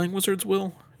still playing Wizards,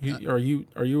 Will? Are you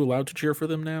allowed to cheer for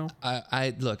them now?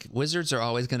 I look, Wizards are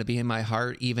always going to be in my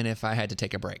heart, even if I had to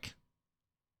take a break.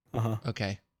 Uh-huh.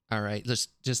 Okay. All right. Just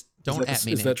don't at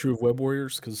me, Is Nate. that true of Web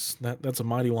Warriors? Because that's a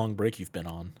mighty long break you've been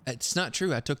on. It's not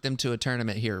true. I took them to a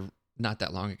tournament here not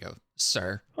that long ago,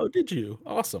 sir. Oh, did you?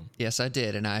 Awesome. Yes, I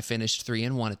did, and I finished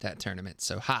 3-1 at that tournament.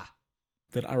 So, ha.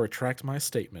 Then I retract my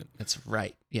statement. That's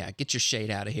right. Yeah, get your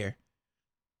shade out of here.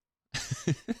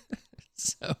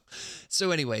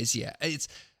 So anyways, yeah,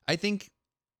 I think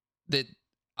that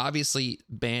obviously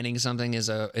banning something is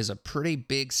a pretty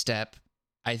big step.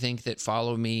 I think that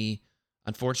Follow Me,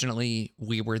 unfortunately,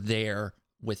 we were there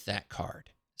with that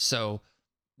card. So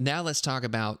now let's talk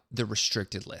about the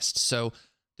restricted list. So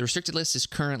the restricted list is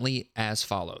currently as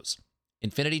follows: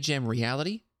 Infinity Gem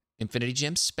Reality, Infinity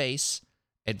Gem Space,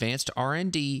 Advanced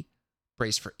R&D,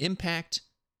 Brace for Impact,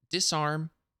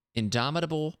 Disarm,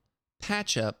 Indomitable,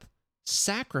 Patch Up,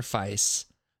 Sacrifice,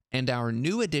 and our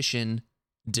new addition,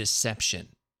 Deception.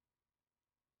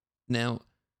 Now,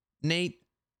 Nate,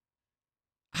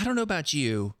 I don't know about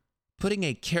you, putting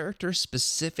a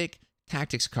character-specific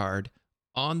tactics card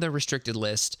on the restricted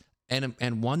list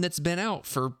and one that's been out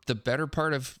for the better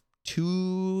part of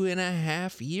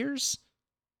 2.5 years,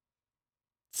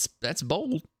 that's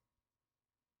bold.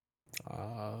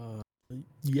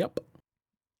 Yep.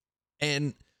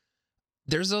 And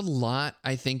there's a lot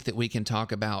I think that we can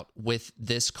talk about with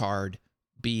this card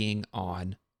being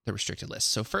on the restricted list.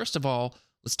 So first of all,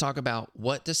 let's talk about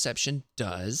what Deception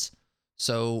does.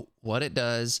 So what it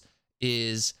does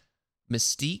is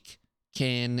Mystique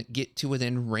can get to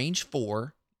within range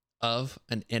 4 of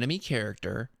an enemy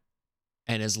character,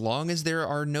 and as long as there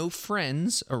are no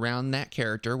friends around that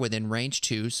character within range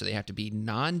 2, so they have to be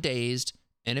non-dazed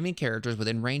enemy characters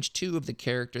within range 2 of the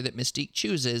character that Mystique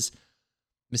chooses,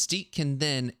 Mystique can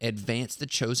then advance the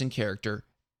chosen character,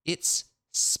 its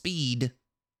speed,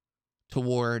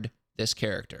 toward this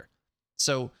character.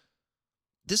 So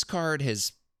this card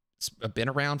has been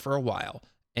around for a while,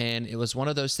 and it was one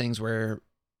of those things where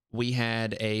we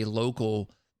had a local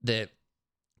that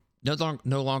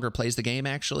no longer plays the game,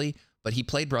 actually, but he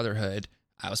played Brotherhood.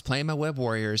 I was playing my Web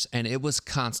Warriors, and it was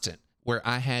constant, where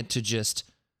I had to just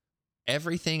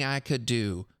everything I could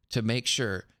do to make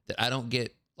sure that I don't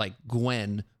get like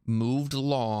Gwen moved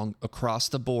along across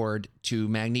the board to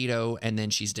Magneto and then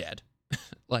she's dead.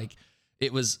 Like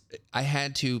I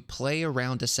had to play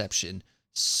around Deception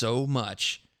so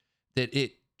much that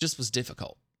it just was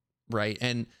difficult, right?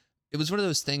 And it was one of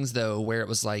those things though where it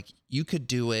was like you could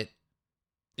do it.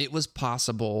 It was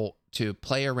possible to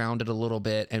play around it a little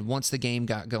bit, and once the game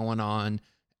got going on,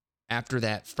 after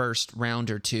that first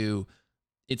round or two,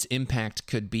 its impact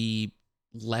could be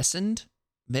lessened,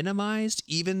 minimized,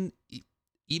 even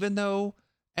though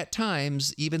at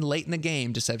times, even late in the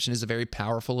game, Deception is a very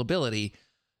powerful ability.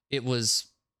 It was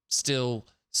still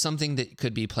something that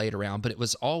could be played around, but it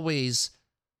was always,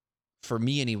 for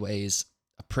me anyways,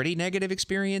 a pretty negative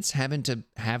experience having to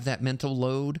have that mental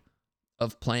load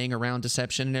of playing around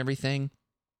Deception and everything.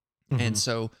 Mm-hmm. And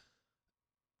so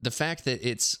the fact that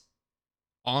it's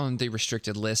on the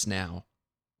restricted list now,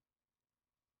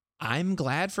 I'm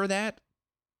glad for that,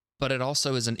 but it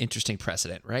also is an interesting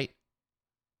precedent, right?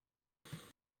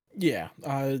 Yeah.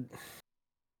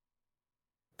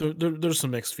 There's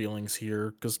some mixed feelings here,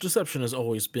 because Deception has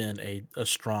always been a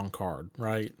strong card,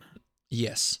 right?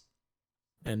 Yes.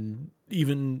 And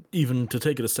even to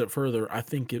take it a step further, I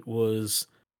think it was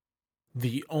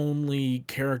the only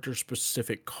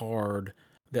character-specific card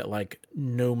that, like,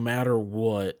 no matter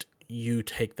what, you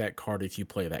take that card if you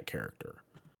play that character.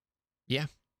 Yeah.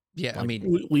 Yeah, like, I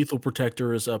mean, Lethal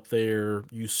Protector is up there,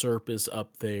 Usurp is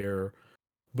up there,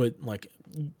 but like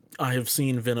I have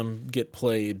seen Venom get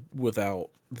played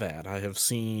without that. I have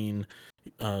seen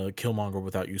Killmonger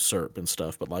without Usurp and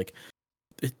stuff, but like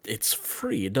it's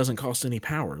free. It doesn't cost any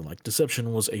power. Like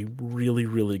Deception was a really,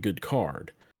 really good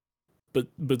card, but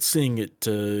seeing it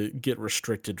get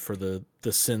restricted for the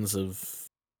sins of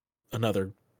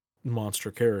another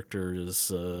monster character is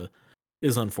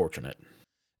unfortunate.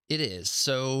 It is.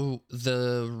 So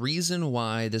the reason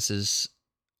why this is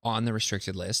on the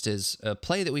restricted list is a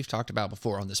play that we've talked about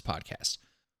before on this podcast.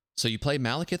 So you play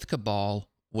Malekith Cabal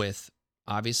with,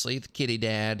 obviously, the Kitty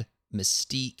Dad,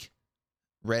 Mystique,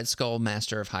 Red Skull,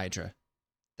 Master of Hydra.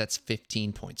 That's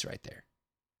 15 points right there.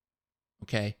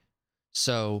 Okay.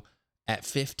 So at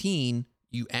 15,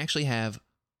 you actually have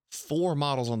 4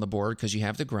 models on the board because you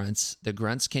have the grunts. The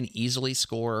grunts can easily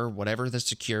score whatever the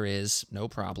secure is, no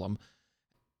problem.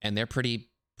 And they're pretty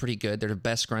good. They're the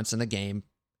best grunts in the game.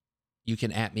 You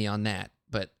can at me on that,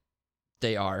 but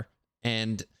they are.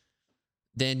 And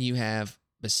then you have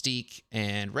Mystique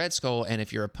and Red Skull. And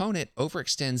if your opponent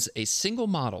overextends a single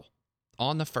model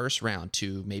on the first round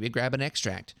to maybe grab an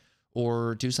extract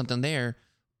or do something there,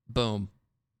 boom,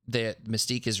 that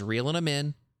Mystique is reeling them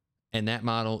in, and that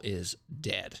model is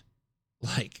dead.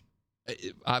 Like,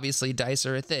 obviously, dice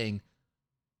are a thing,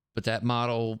 but that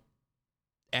model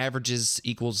averages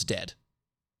equals dead.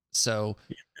 So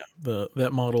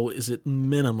that model is at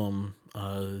minimum,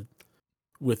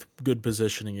 with good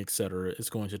positioning, etc., is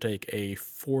going to take a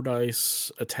 4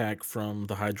 dice attack from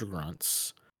the Hydra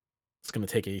Grunts. It's going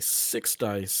to take a 6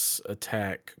 dice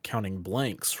attack counting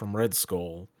blanks from Red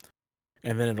Skull.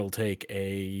 And then it'll take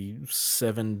a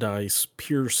 7 dice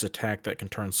pierce attack that can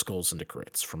turn skulls into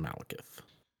crits from Malekith.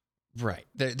 right,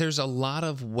 there's a lot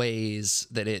of ways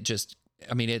that it just.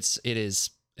 I mean, it's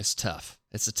tough.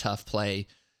 It's a tough play,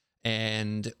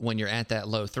 and when you're at that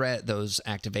low threat, those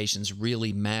activations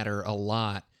really matter a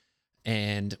lot.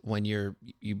 And when you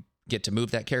get to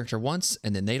move that character once,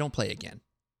 and then they don't play again,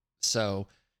 so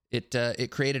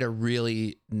it created a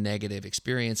really negative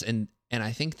experience, and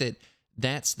I think that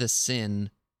that's the sin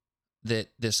that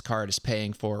this card is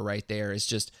paying for right there, is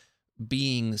just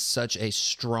being such a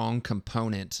strong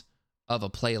component of a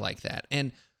play like that.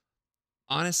 And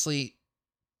honestly,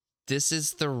 this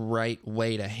is the right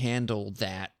way to handle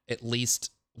that, at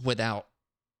least without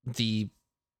the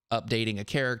updating a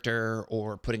character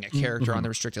or putting a character on the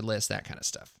restricted list, that kind of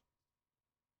stuff.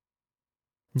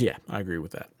 Yeah, I agree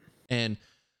with that. And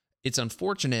it's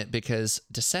unfortunate because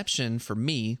Deception, for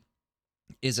me,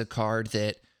 is a card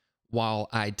that, while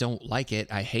I don't like it,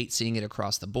 I hate seeing it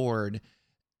across the board.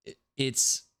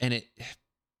 It's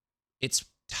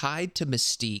tied to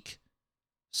Mystique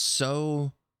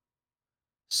so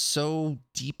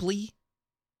deeply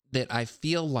that I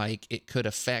feel like it could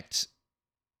affect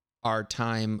our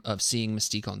time of seeing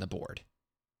Mystique on the board.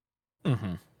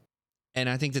 Mm-hmm. And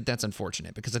I think that that's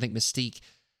unfortunate, because I think Mystique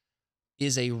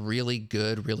is a really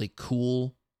good, really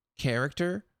cool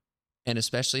character. And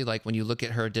especially like when you look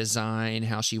at her design,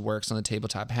 how she works on the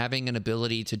tabletop, having an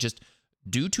ability to just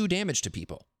do 2 damage to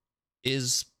people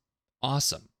is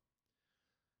awesome.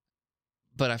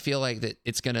 But I feel like that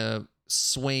it's going to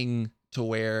swing to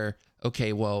where,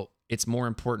 okay, well, it's more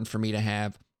important for me to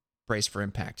have Brace for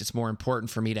Impact. It's more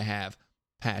important for me to have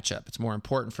Patch Up. It's more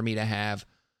important for me to have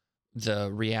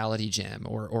the Reality Gem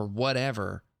or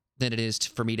whatever than it is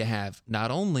for me to have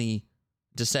not only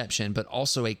Deception, but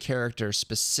also a character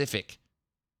specific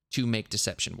to make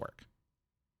Deception work.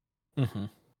 Mm-hmm.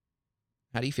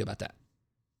 How do you feel about that?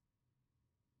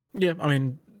 Yeah, I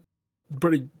mean,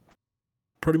 pretty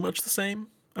much the same,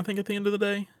 I think, at the end of the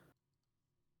day.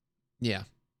 Yeah.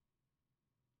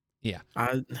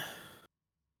 I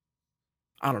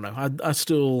don't know. I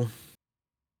still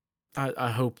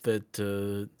I hope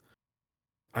that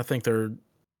I think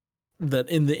that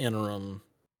in the interim,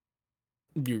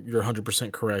 you're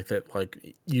 100% correct that,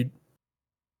 like,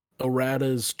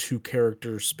 errata's 2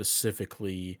 characters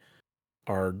specifically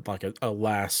are like a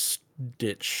last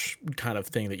ditch kind of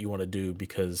thing that you want to do,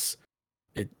 because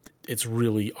it's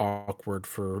really awkward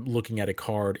for looking at a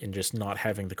card and just not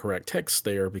having the correct text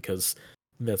there, because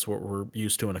that's what we're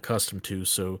used to and accustomed to.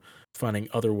 So finding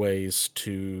other ways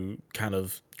to kind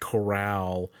of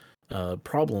corral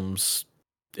problems,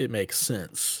 it makes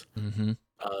sense. Mm-hmm.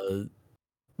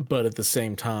 But at the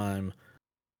same time,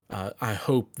 I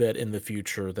hope that in the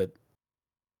future that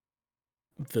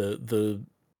the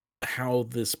how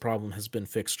this problem has been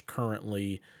fixed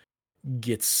currently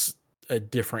gets a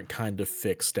different kind of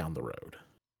fix down the road.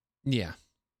 Yeah.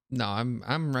 No,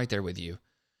 I'm right there with you.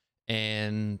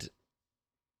 And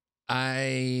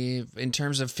in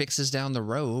terms of fixes down the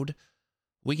road,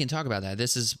 we can talk about that.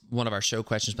 This is one of our show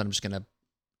questions, but I'm just going to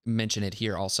mention it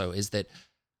here also, is that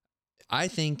I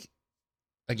think,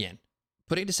 again,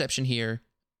 putting Deception here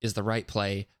is the right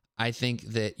play. I think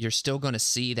that you're still going to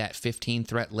see that 15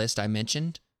 threat list I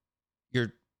mentioned.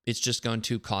 It's just going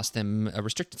to cost them a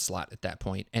restricted slot at that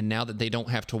point. And now that they don't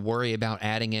have to worry about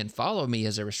adding in Follow Me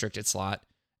as a restricted slot,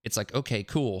 it's like, okay,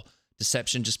 cool.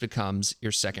 Deception just becomes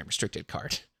your second restricted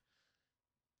card.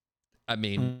 I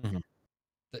mean,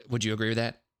 would you agree with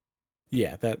that?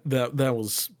 Yeah, that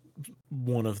was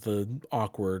one of the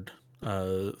awkward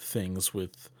things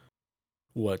with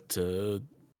what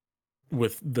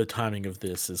with the timing of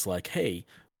this, is like, hey,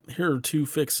 here are 2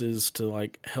 fixes to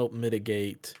like help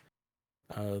mitigate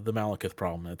the Malekith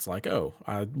problem. It's like, oh,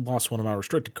 I lost one of my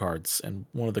restricted cards, and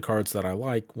one of the cards that I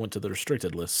like went to the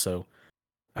restricted list. So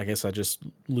I guess I just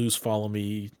lose Follow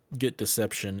Me, get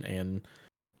Deception, and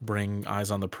bring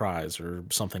Eyes on the Prize or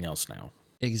something else now.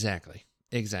 Exactly.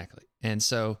 Exactly. And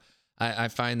so I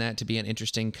find that to be an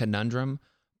interesting conundrum.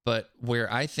 But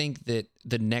where I think that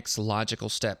the next logical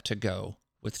step to go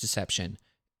with Deception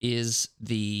is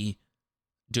the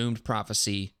Doomed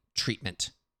Prophecy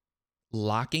treatment.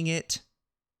 Locking it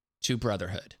to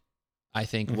Brotherhood, I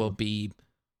think, will be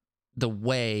the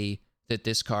way that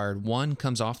this card, one,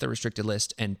 comes off the restricted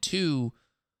list, and two,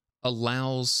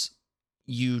 allows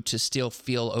you to still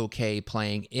feel okay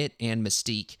playing it and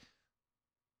Mystique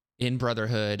in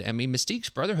Brotherhood. I mean, Mystique's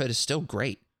Brotherhood is still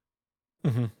great.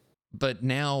 But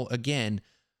now, again,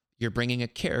 you're bringing a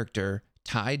character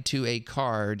tied to a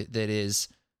card that is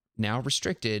now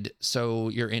restricted. So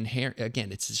you're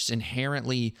again, it's just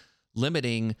inherently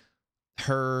limiting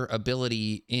her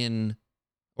ability in,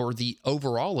 or the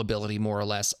overall ability, more or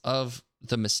less, of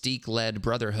the Mystique-led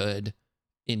Brotherhood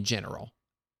in general.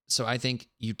 So I think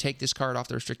you take this card off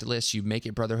the restricted list, you make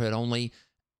it Brotherhood only,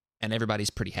 and everybody's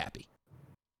pretty happy.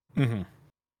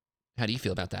 How do you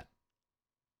feel about that?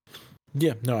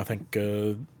 Yeah, no, I think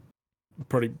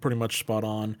pretty much spot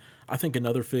on. I think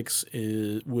another fix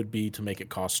would be to make it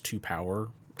cost 2 power,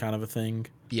 kind of a thing.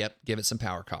 Yep, give it some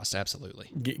power cost, absolutely.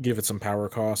 Give it some power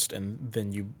cost, and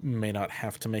then you may not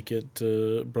have to make it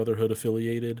Brotherhood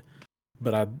affiliated.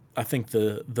 But I think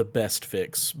the best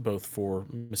fix, both for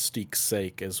Mystique's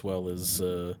sake as well as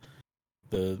the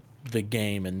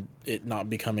game and it not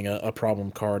becoming a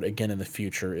problem card again in the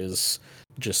future, is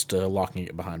just locking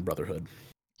it behind Brotherhood.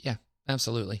 Yeah,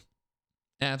 absolutely.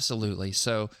 Absolutely.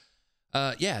 So,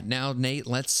 now, Nate,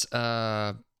 let's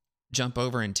jump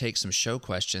over and take some show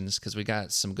questions, because we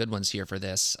got some good ones here for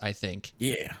this, I think.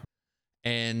 Yeah.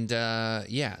 And,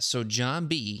 so John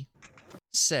B.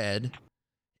 said,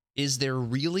 is there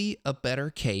really a better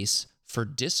case for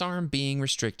Disarm being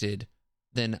restricted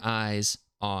than Eyes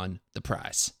on the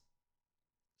Prize?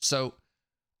 So,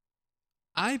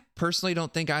 I personally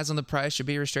don't think Eyes on the Prize should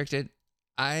be restricted.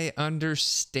 I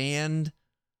understand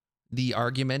the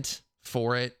argument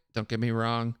for it, don't get me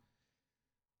wrong,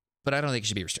 but I don't think it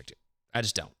should be restricted. I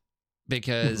just don't.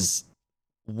 Because,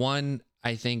 one,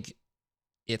 I think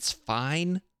it's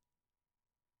fine.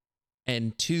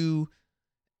 And two,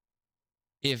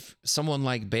 if someone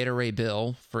like Beta Ray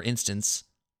Bill, for instance,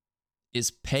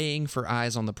 is paying for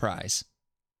Eyes on the Prize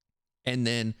and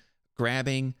then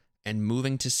grabbing and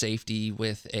moving to safety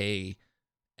with a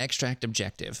extract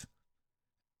objective,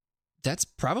 that's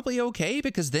probably okay,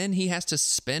 because then he has to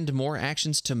spend more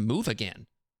actions to move again.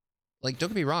 Like, don't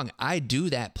get me wrong, I do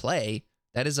that play.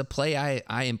 That is a play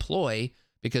I employ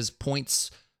because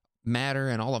points matter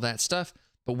and all of that stuff.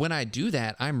 But when I do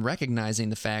that, I'm recognizing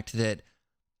the fact that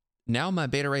now my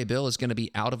Beta Ray Bill is going to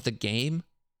be out of the game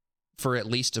for at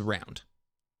least a round.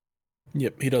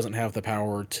 Yep, he doesn't have the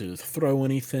power to throw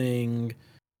anything,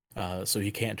 so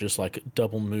he can't just like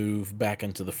double move back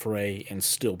into the fray and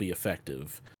still be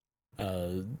effective.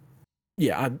 I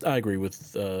agree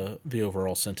with the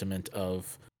overall sentiment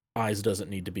of Eyes doesn't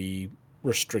need to be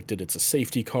restricted. It's a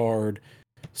safety card.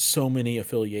 So many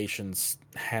affiliations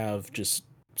have just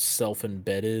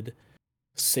self-embedded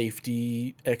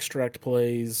safety extract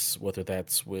plays, whether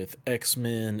that's with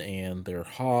X-Men and their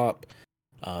Hop,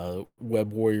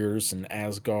 Web Warriors and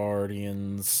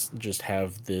Asgardians just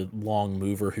have the long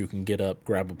mover who can get up,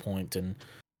 grab a point, and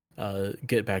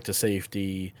get back to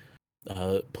safety.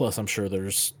 Plus, I'm sure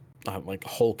there's like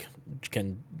Hulk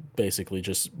can basically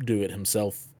just do it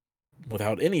himself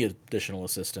without any additional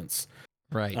assistance.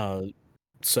 Right.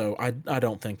 So I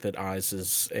don't think that Eyes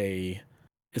is a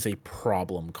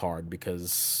problem card,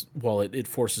 because while it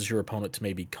forces your opponent to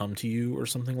maybe come to you or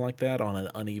something like that on an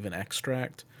uneven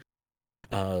extract,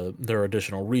 there are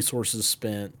additional resources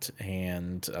spent,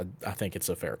 and I think it's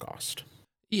a fair cost.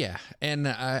 Yeah, and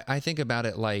I think about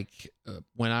it like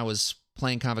when I was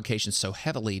playing Convocation so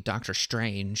heavily, Doctor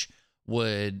Strange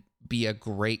would be a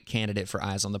great candidate for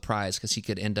Eyes on the Prize, because he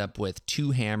could end up with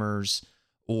 2 hammers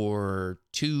or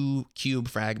 2 cube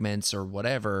fragments or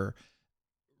whatever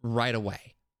right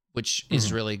away, which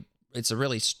is it's a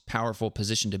really powerful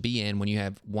position to be in when you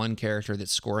have one character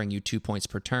that's scoring you 2 points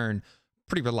per turn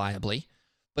pretty reliably.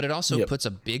 But it also puts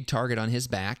a big target on his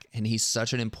back, and he's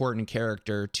such an important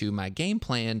character to my game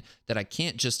plan that I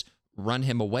can't just run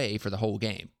him away for the whole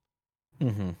game.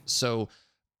 So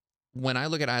when I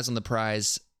look at Eyes on the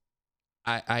Prize,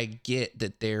 I get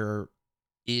that there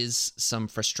is some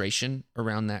frustration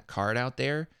around that card out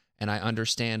there, and I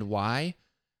understand why.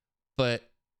 But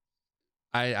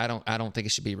I don't think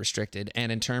it should be restricted.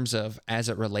 And in terms of as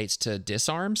it relates to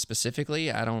disarm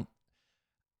specifically, I don't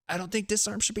think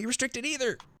disarm should be restricted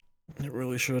either. It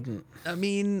really shouldn't. I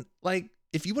mean, like,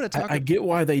 if you want to talk, I get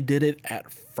why they did it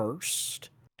at first,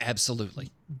 absolutely.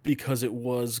 because it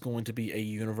was going to be a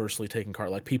universally taken card.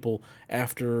 Like, people,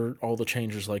 after all the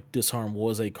changes, like, disarm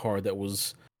was a card that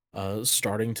was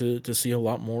starting to see a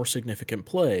lot more significant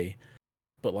play.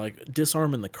 But, like,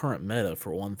 disarm in the current meta,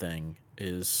 for one thing,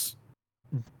 is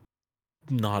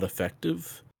not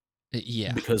effective.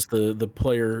 Yeah. Because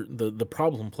the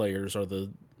problem players are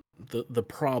the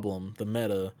problem. The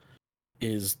meta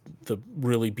is the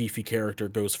really beefy character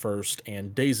goes first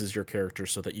and dazes your character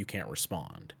so that you can't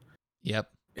respond. Yep.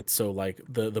 It's so, like,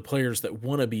 the players that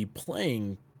want to be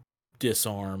playing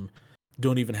disarm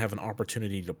don't even have an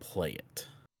opportunity to play it.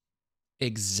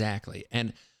 Exactly.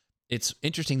 And it's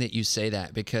interesting that you say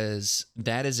that, because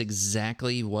that is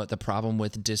exactly what the problem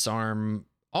with disarm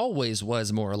always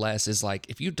was, more or less, is like,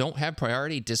 if you don't have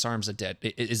priority, disarm's it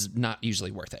is not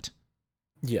usually worth it.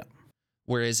 Yeah.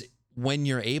 Whereas when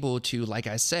you're able to, like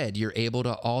I said, you're able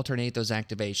to alternate those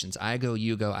activations. I go,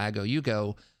 you go, I go, you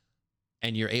go.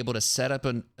 And you're able to set up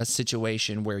a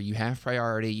situation where you have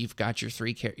priority. You've got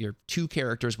your two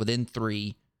characters within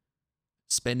 3.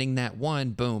 Spending that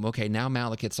 1, boom. Okay, now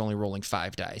Malekith's only rolling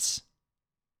 5 dice.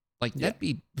 Like, that'd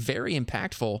be very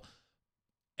impactful.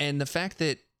 And the fact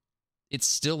that it's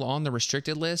still on the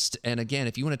restricted list, and again,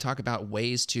 if you want to talk about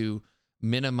ways to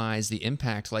minimize the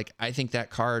impact, like, I think that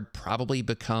card probably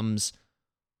becomes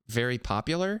very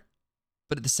popular,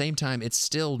 but at the same time, it's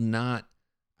still not,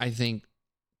 I think,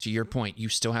 to your point, you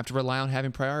still have to rely on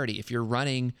having priority. If you're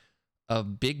running a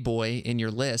big boy in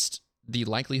your list, the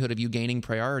likelihood of you gaining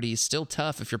priority is still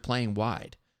tough if you're playing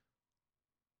wide.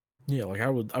 Yeah, like,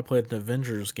 I played an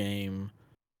Avengers game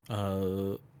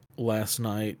last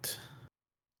night,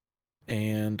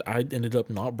 and I ended up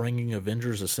not bringing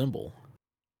Avengers Assemble.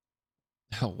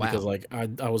 Oh, wow. Because, like,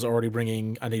 I was already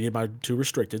bringing, I needed my 2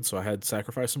 restricted, so I had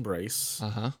Sacrifice and Brace.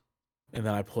 Uh-huh. And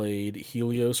then I played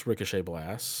Helios Ricochet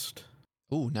Blast.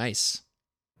 Ooh, nice.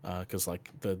 Because,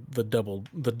 like, the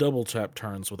double tap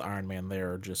turns with Iron Man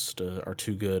there are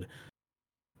too good.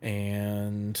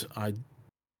 And I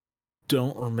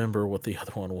don't remember what the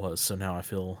other one was, so now I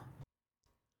feel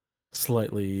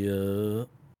slightly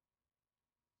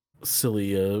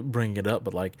silly bringing it up.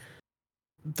 But, like,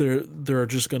 there are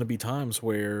just going to be times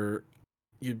where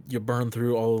you burn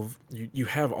through you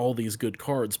have all these good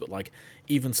cards, but, like,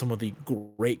 even some of the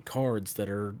great cards that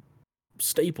are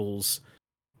staples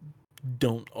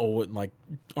aren't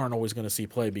always going to see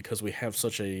play, because we have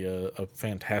such a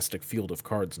fantastic field of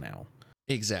cards now.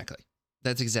 Exactly.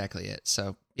 That's exactly it.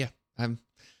 So yeah,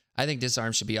 I think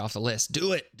disarm should be off the list.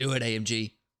 Do it,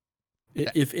 AMG.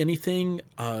 If anything,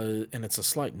 and it's a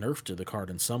slight nerf to the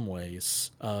card in some ways,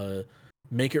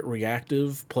 make it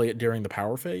reactive, play it during the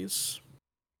power phase.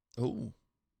 Oh.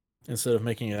 Instead of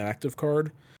making it an active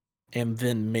card, and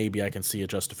then maybe I can see a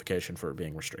justification for it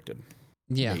being restricted.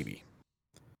 Yeah. Maybe.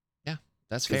 Yeah,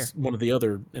 that's fair. One of the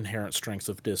other inherent strengths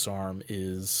of disarm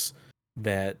is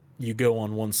that you go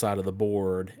on one side of the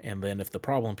board, and then if the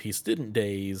problem piece didn't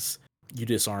daze, you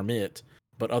disarm it,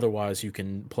 but otherwise you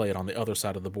can play it on the other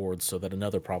side of the board so that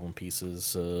another problem piece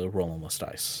is rolling less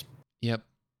dice. Yep.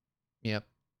 Yeah,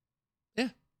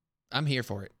 I'm here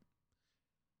for it.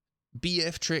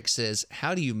 BF Trick says,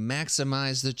 how do you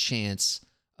maximize the chance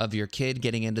of your kid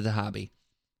getting into the hobby?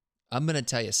 I'm going to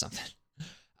tell you something.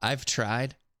 I've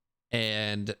tried,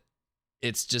 and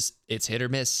it's hit or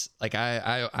miss. Like,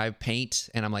 I paint,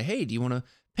 and I'm like, hey, do you want to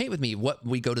paint with me?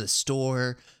 We go to the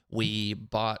store, we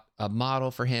bought a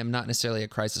model for him, not necessarily a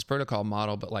Crisis Protocol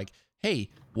model, but like, hey,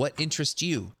 what interests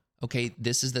you? Okay,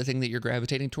 this is the thing that you're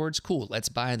gravitating towards. Cool, let's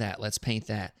buy that. Let's paint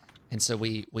that. And so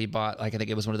we bought, like, I think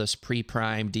it was one of those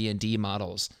pre-prime D&D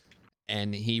models,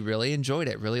 and he really enjoyed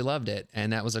it, really loved it,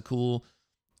 and that was a cool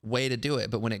way to do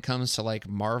it. But when it comes to, like,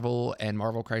 Marvel and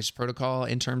Marvel Crisis Protocol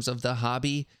in terms of the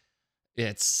hobby,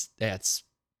 it's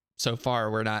so far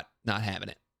we're not having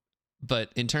it. But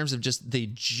in terms of just the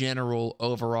general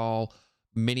overall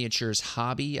miniatures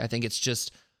hobby, I think it's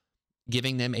just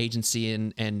giving them agency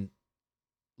and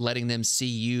letting them see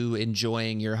you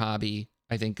enjoying your hobby,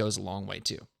 I think goes a long way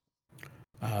too.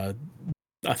 I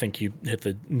think you hit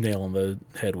the nail on the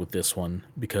head with this one,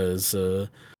 because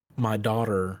my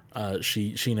daughter,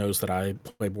 she knows that I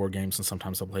play board games, and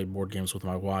sometimes I play board games with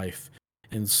my wife.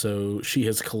 And so she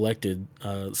has collected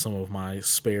some of my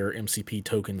spare MCP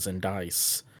tokens and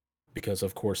dice, because,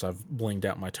 of course, I've blinged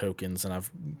out my tokens, and I've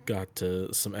got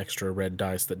some extra red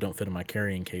dice that don't fit in my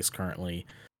carrying case currently.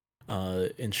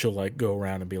 and she'll like go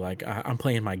around and be like, I'm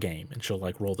playing my game, and she'll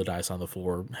like roll the dice on the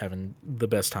floor, having the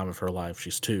best time of her life.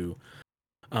 She's 2.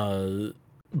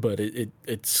 But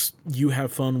it's you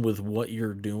have fun with what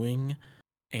you're doing,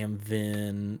 and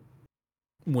then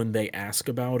when they ask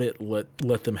about it,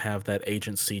 let them have that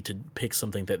agency to pick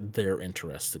something that they're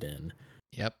interested in.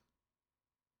 Yep.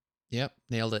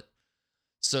 Nailed it.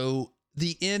 So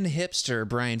the in hipster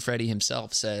Brian Freddy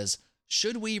himself says,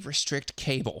 should we restrict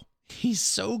cable? He's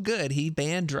so good he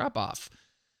banned drop off.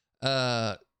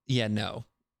 Yeah, no.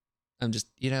 I'm just,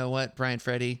 you know what, Brian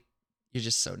Freddy, you're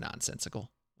just so nonsensical.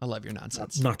 I love your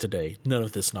nonsense. Not today. None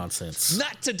of this nonsense.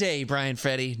 Not today, Brian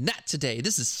Freddy. Not today.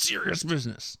 This is serious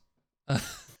business. All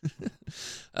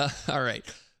right.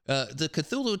 The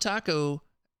Cthulhu Taco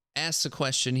asks a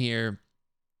question here.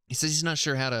 He says he's not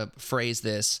sure how to phrase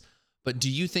this, but do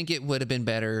you think it would have been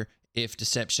better if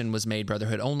Deception was made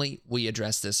Brotherhood only? We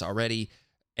addressed this already.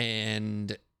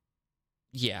 And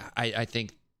yeah, I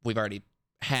think we've already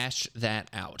hashed that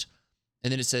out.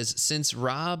 And then it says, since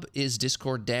Rob is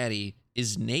Discord daddy,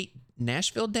 is Nate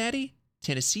Nashville daddy,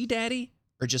 Tennessee daddy,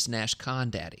 or just Nash Con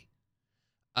daddy?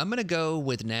 I'm going to go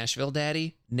with Nashville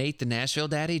daddy. Nate the Nashville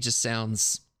daddy just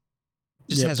sounds...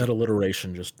 Yeah, that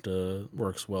alliteration just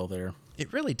works well there.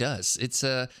 It really does. It's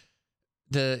I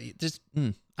like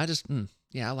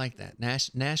that.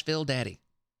 Nashville daddy.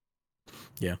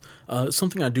 Yeah.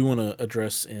 Something I do want to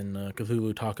address in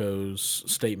Cthulhu Taco's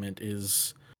statement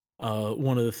is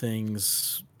one of the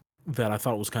things that I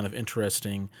thought was kind of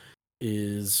interesting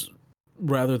is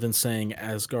rather than saying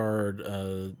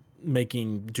Asgard,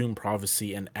 making Doom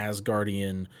Prophecy an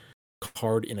Asgardian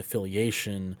card in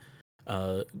affiliation,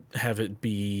 have it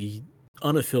be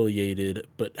unaffiliated,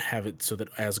 but have it so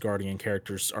that Asgardian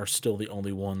characters are still the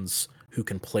only ones who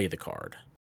can play the card.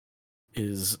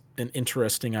 Is an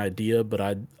interesting idea, but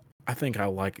I think I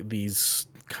like these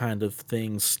kind of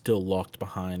things still locked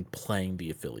behind playing the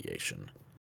affiliation.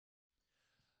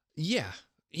 Yeah,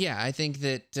 I think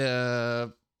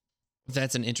that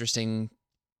that's an interesting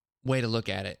way to look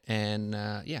at it, and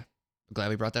I'm glad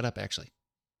we brought that up, actually.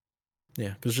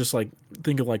 Yeah, because just like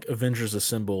think of like Avengers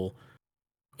Assemble,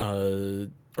 or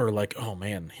like, oh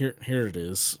man, here it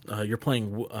is. You're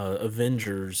playing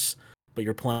Avengers, but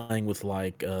you're playing with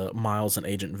like Miles and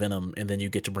Agent Venom, and then you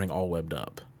get to bring All Webbed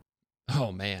Up.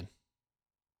 Oh man,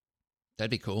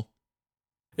 that'd be cool.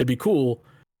 It'd be cool.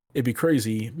 It'd be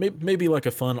crazy. Maybe like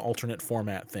a fun alternate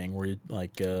format thing where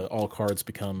like all cards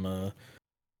become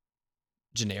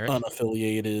generic,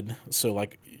 unaffiliated. So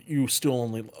like you still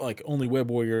only Web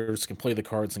Warriors can play the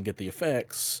cards and get the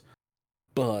effects,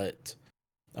 but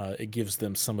it gives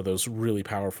them some of those really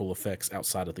powerful effects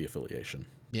outside of the affiliation.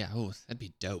 Yeah, oh, that'd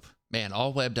be dope. Man,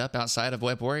 all webbed up outside of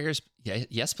Web Warriors? Yeah,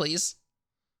 yes, please.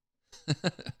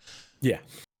 Yeah.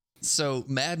 So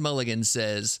Mad Mulligan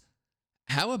says,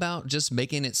 how about just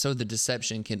making it so the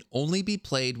Deception can only be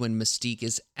played when Mystique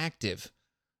is active?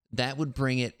 That would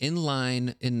bring it in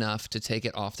line enough to take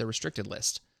it off the restricted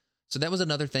list. So that was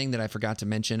another thing that I forgot to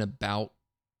mention about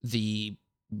the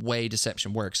way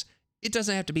Deception works. It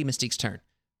doesn't have to be Mystique's turn,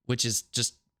 which is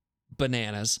just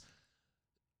bananas.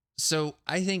 So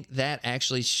I think that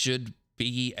actually should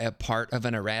be a part of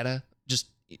an errata, just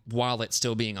while it's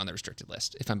still being on the restricted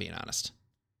list, if I'm being honest.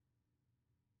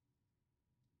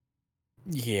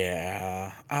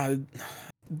 Yeah,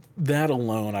 that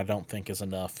alone I don't think is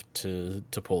enough to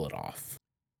pull it off.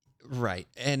 Right.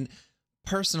 And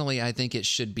personally, I think it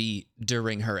should be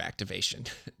during her activation.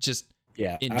 Just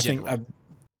in general.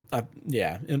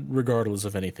 And regardless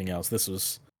of anything else, this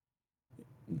was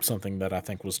something that I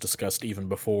think was discussed even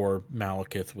before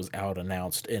Malekith was out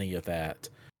announced. Any of that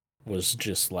was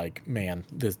just like, man,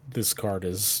 this card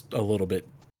is a little bit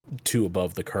too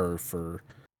above the curve for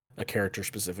a character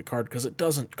specific card because it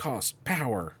doesn't cost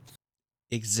power.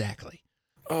 Exactly.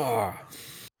 Oh,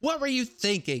 what were you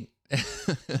thinking?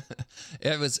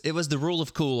 It was the rule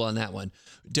of cool on that one.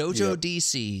 Dojo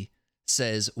DC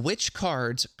says, which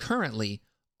cards currently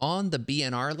on the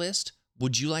BnR list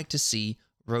would you like to see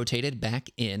rotated back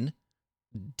in?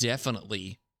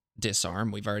 Definitely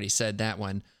Disarm. We've already said that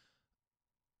one.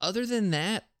 Other than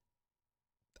that,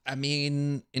 I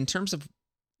mean, in terms of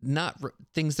not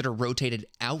things that are rotated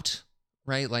out,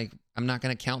 right? Like, I'm not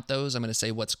going to count those. I'm going to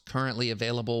say what's currently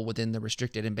available within the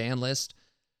restricted and banned list.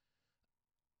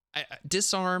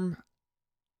 Disarm,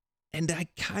 and I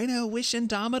kind of wish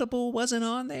Indomitable wasn't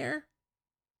on there.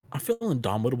 I feel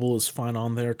Indomitable is fine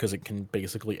on there because it can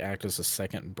basically act as a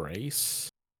second brace.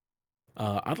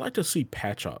 I'd like to see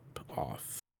Patch Up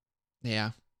off.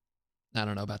 Yeah, I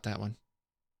don't know about that one.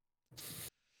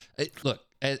 Look,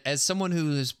 as someone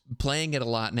who's playing it a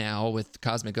lot now with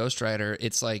Cosmic Ghost Rider,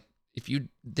 it's like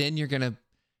then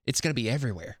it's gonna be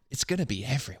everywhere. It's gonna be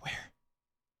everywhere.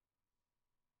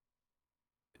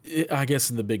 I guess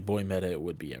in the big boy meta, it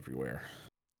would be everywhere.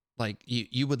 Like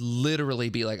you would literally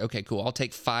be like, okay, cool. I'll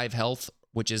take 5 health,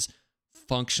 which is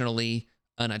functionally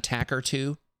an attack or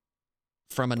 2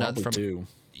 from another. Probably 2.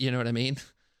 You know what I mean?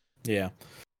 Yeah.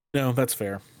 No, that's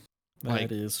fair. Like-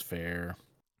 That is fair.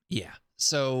 Yeah.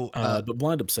 So, but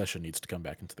Blind Obsession needs to come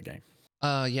back into the game.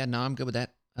 yeah, no, I'm good with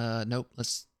that. Nope.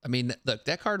 Look,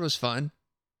 that card was fun,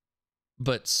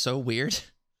 but so weird.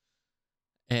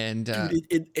 And Dude,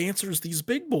 it answers these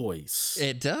big boys.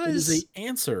 it does. It is a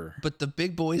answer. But the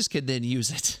big boys can then use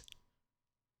it.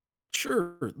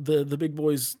 Sure, the big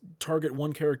boys target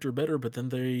one character better, but then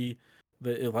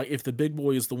like if the big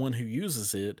boy is the one who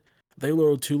uses it, they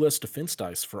load 2 less defense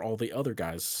dice for all the other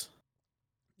guys.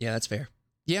 Yeah, that's fair.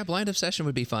 Yeah, Blind Obsession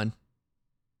would be fun.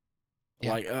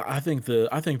 Yeah. Like I think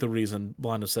the reason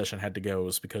Blind Obsession had to go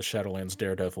is because Shadowlands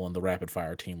Daredevil and the Rapid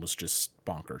Fire team was just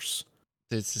bonkers.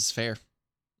 This is fair.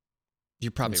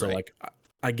 You're probably so right. like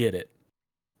I get it,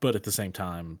 but at the same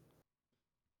time,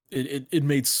 it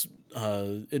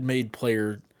made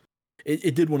player.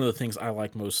 It did one of the things I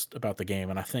like most about the game,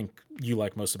 and I think you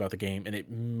like most about the game, and it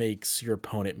makes your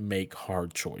opponent make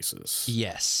hard choices.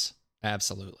 Yes,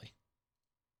 absolutely.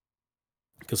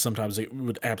 Because sometimes it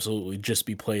would absolutely just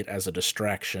be played as a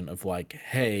distraction of like,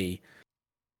 hey,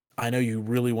 I know you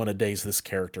really want to daze this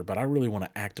character, but I really want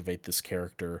to activate this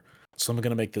character. So I'm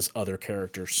going to make this other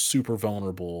character super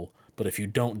vulnerable. But if you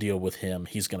don't deal with him,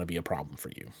 he's going to be a problem for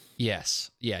you.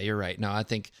 Yes. Yeah, you're right. No, I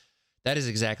think that is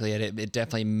exactly it. It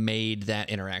definitely made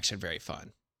that interaction very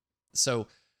fun. So,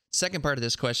 second part of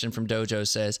this question from Dojo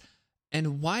says,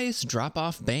 and why is drop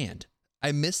off banned?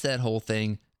 I missed that whole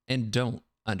thing and don't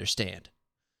understand.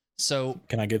 So,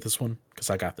 can I get this one?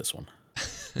 Because I got this one.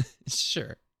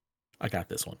 Sure. I got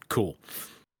this one. Cool.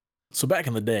 So back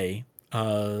in the day,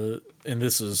 and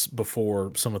this is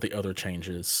before some of the other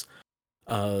changes,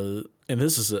 and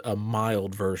this is a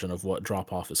mild version of what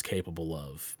drop off is capable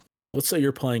of. Let's say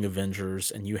you're playing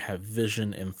Avengers and you have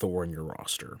Vision and Thor in your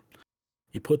roster.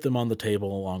 You put them on the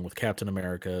table along with Captain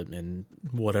America and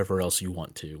whatever else you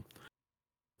want to.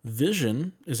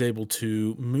 Vision is able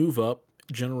to move up,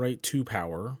 generate 2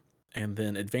 power, and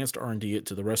then advanced R&D it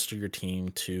to the rest of your team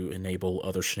to enable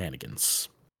other shenanigans.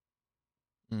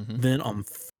 Mm-hmm. Then on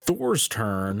Thor's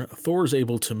turn, Thor is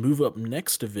able to move up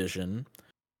next to Vision,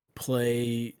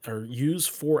 play or use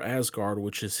 4 Asgard,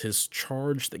 which is his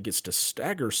charge that gets to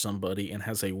stagger somebody and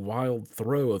has a wild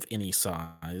throw of any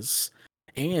size.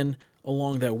 And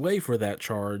along that way for that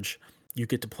charge, you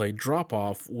get to play Drop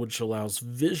Off, which allows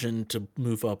Vision to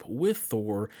move up with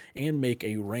Thor and make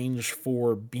a range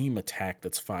 4 beam attack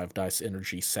that's 5 dice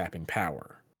energy sapping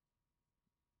power.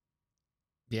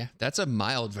 Yeah, that's a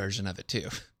mild version of it too.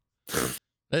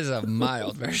 That is a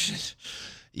mild version.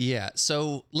 Yeah,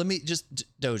 so let me just,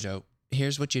 Dojo,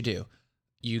 here's what you do.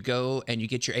 You go and you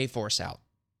get your A-Force out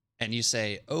and you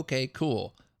say, okay,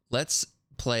 cool. Let's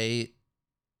play,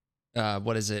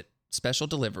 Special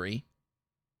Delivery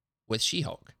with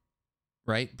She-Hulk,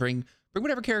 right? Bring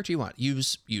whatever character you want.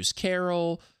 Use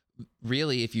Carol.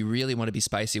 Really, if you really want to be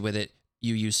spicy with it,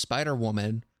 you use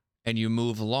Spider-Woman and you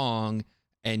move along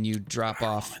and you drop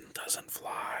off. Spider-Woman doesn't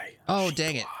fly. Oh, She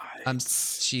dang it.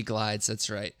 glides. She glides. That's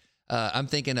right. I'm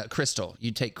thinking Crystal.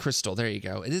 You take Crystal. There you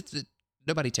go.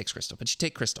 Nobody takes Crystal, but you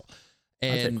take Crystal.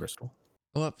 And I take Crystal.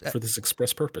 Well, For this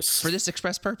express purpose. for this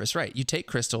express purpose, right? You take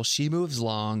Crystal. She moves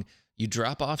along. You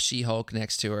drop off She-Hulk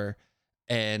next to her,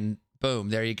 and boom,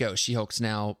 there you go. She-Hulk's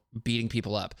now beating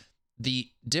people up. The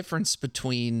difference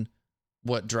between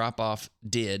what drop off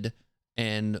did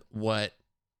and what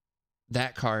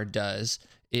that card does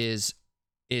is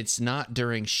it's not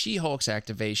during She-Hulk's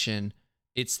activation,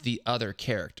 it's the other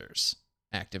character's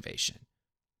activation.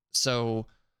 So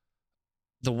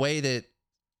the way that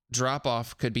drop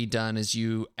off could be done is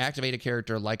you activate a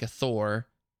character like a Thor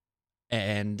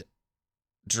and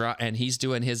he's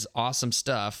doing his awesome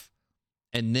stuff,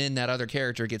 and then that other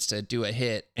character gets to do a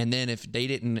hit, and then if they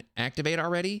didn't activate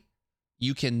already,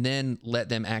 you can then let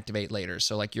them activate later.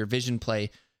 So like your Vision play,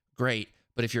 great,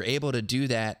 but if you're able to do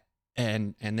that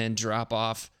and then drop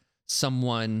off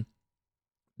someone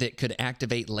that could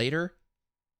activate later,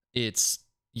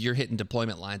 you're hitting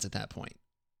deployment lines at that point.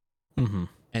 Mm-hmm.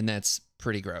 And that's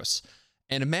pretty gross.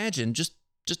 And imagine, just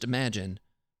imagine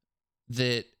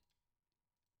that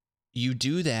you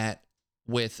do that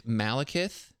with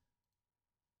Malekith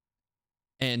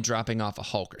and dropping off a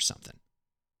Hulk or something.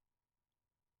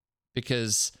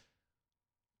 Because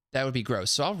that would be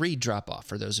gross. So I'll read drop off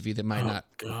for those of you that might not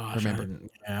remember.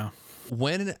 Yeah.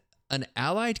 When An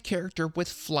allied character with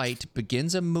flight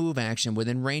begins a move action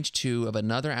within range 2 of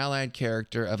another allied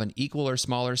character of an equal or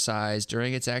smaller size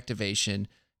during its activation.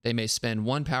 They may spend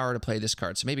 1 power to play this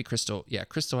card. So maybe Crystal. Yeah,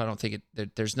 Crystal, I don't think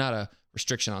there's not a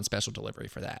restriction on special delivery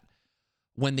for that.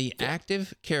 When the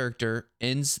active character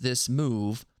ends this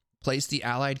move, place the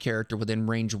allied character within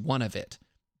range 1 of it.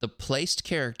 The placed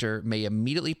character may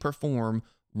immediately perform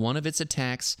one of its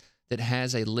attacks that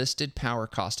has a listed power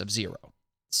cost of 0.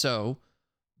 So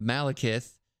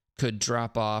Malekith could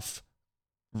drop off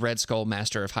Red Skull,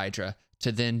 Master of Hydra,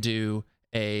 to then do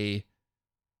a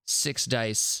 6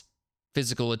 dice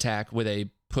physical attack with a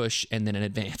push and then an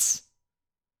advance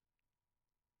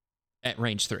at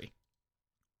range 3.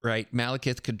 Right?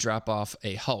 Malekith could drop off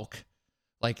a Hulk.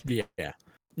 Yeah.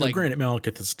 Now, granted,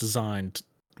 Malekith is designed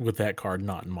with that card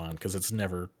not in mind because it's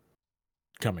never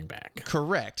coming back.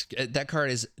 Correct. That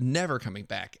card is never coming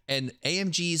back. And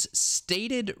AMG's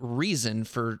stated reason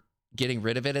for getting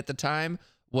rid of it at the time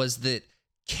was that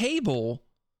Cable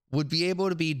would be able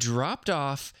to be dropped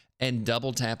off and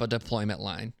double tap a deployment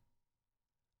line.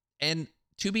 And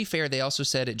to be fair, they also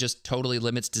said it just totally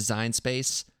limits design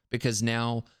space because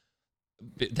now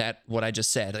that what I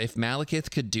just said, if Malekith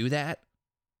could do that,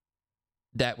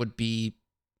 that would be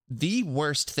the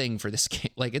worst thing for this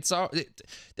game. Like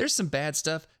there's some bad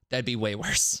stuff that'd be way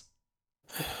worse.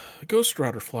 Ghost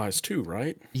Rider flies too,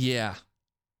 right? Yeah.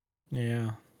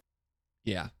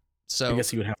 So I guess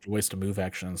he would have to waste a move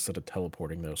action instead of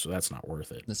teleporting though, so that's not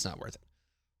worth it. That's not worth it.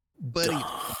 But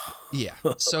yeah.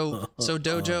 So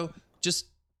Dojo, just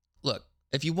look,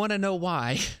 if you want to know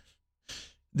why,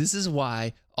 this is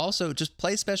why. Also, just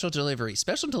play Special Delivery.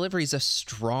 Special Delivery is a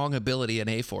strong ability in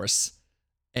A-Force.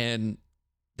 And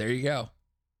there you go.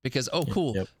 Because,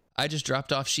 cool. Yep. I just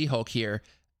dropped off She-Hulk here,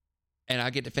 and I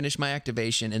get to finish my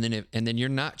activation, and then you're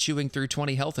not chewing through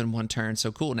 20 health in one turn,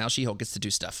 so cool. Now She-Hulk gets to do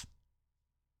stuff.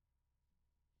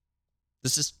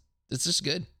 This is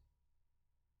good.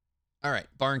 All right,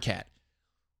 Barn Cat.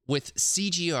 With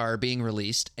CGR being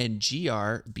released and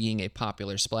GR being a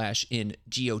popular splash in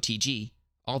GOTG,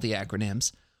 all the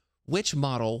acronyms, which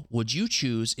model would you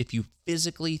choose if you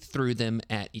physically threw them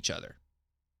at each other?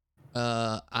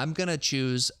 I'm going to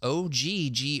choose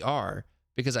OGGR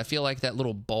because I feel like that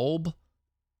little bulb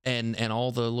and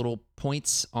all the little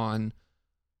points on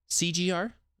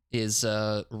CGR is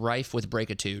rife with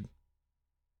breakitude.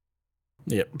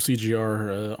 Yep,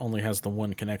 CGR only has the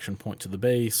one connection point to the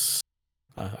base.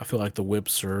 I feel like the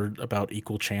whips are about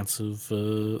equal chance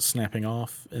of snapping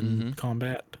off in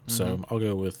combat. So I'll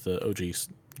go with OG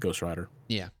Ghost Rider.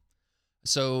 Yeah.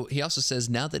 So he also says,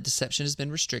 now that deception has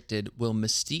been restricted, will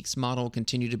Mystique's model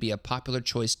continue to be a popular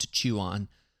choice to chew on?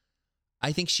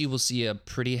 I think she will see a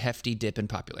pretty hefty dip in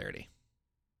popularity.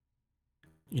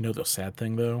 You know the sad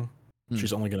thing, though?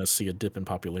 She's only going to see a dip in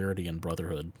popularity in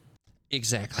Brotherhood.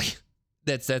 Exactly.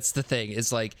 That's the thing.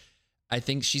 It's like, I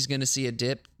think she's going to see a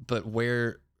dip, but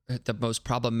where the most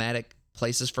problematic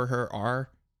places for her are,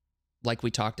 like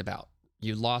we talked about.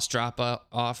 You lost drop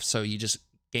off, so you just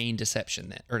gain deception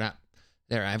then. Or not.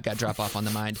 There, I've got drop off on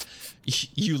the mind.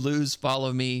 You lose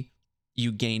follow me,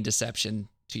 you gain deception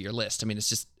to your list. I mean,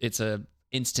 it's a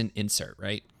instant insert,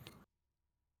 right?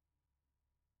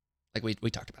 Like we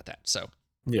talked about that. So,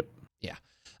 yep. Yeah.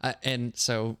 And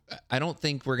so I don't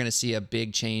think we're going to see a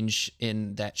big change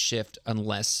in that shift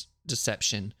unless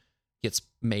deception gets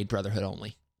made Brotherhood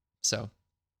only. So,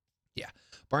 yeah.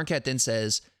 Barncat then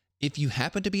says, if you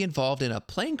happen to be involved in a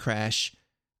plane crash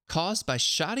caused by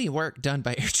shoddy work done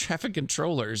by air traffic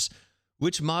controllers,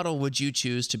 which model would you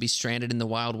choose to be stranded in the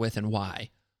wild with and why?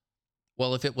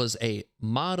 Well, if it was a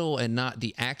model and not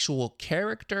the actual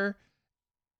character,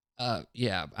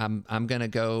 I'm going to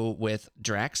go with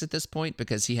Drax at this point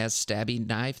because he has stabby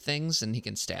knife things and he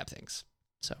can stab things.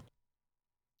 So,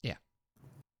 yeah.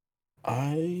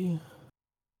 I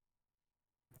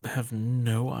have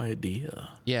no idea.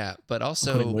 Yeah, but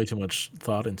also I'm putting way too much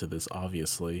thought into this,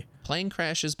 obviously. Plane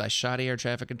crashes by shoddy air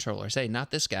traffic controllers. Hey, not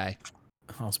this guy.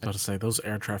 I was about to say, those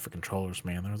air traffic controllers,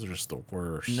 man, those are just the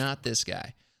worst. Not this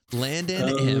guy.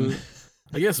 Landon M.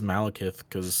 I guess Malekith,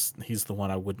 because he's the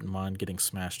one I wouldn't mind getting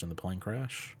smashed in the plane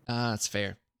crash. That's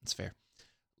fair. That's fair.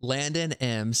 Landon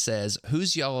M says,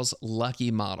 who's y'all's lucky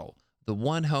model? The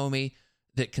one homie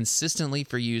that consistently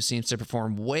for you seems to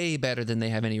perform way better than they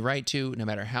have any right to, no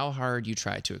matter how hard you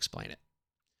try to explain it.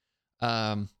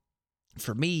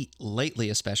 For me, lately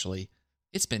especially,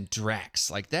 it's been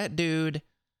Drax. Like, that dude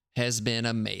has been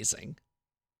amazing.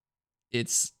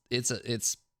 I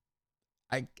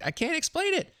can't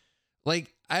explain it.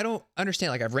 Like, I don't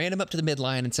understand. Like, I've ran him up to the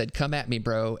midline and said, come at me,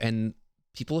 bro. And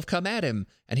people have come at him,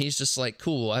 and he's just like,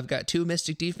 cool, I've got 2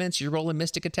 Mystic defense, you're rolling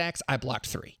Mystic attacks, I blocked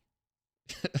 3.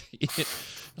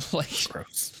 Like,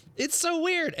 Gross. it's so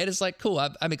weird. And it's like, cool,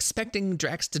 I'm expecting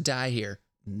Drax to die here.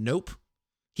 Nope.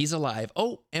 He's alive.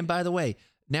 Oh, and by the way,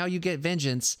 now you get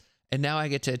vengeance, and now I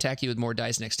get to attack you with more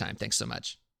dice next time. Thanks so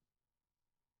much.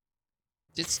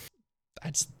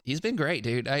 He's been great,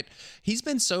 dude. He's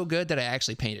been so good that I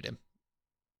actually painted him.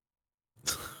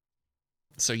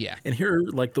 So yeah. And here,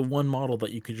 like the one model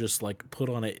that you could just like put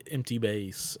on an empty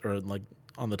base or like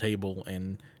on the table,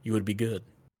 and you would be good.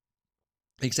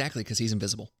 Exactly, because he's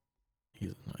invisible.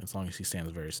 As long as he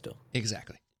stands very still.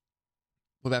 Exactly.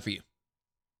 What about for you?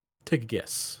 Take a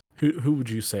guess. Who would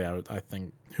you say I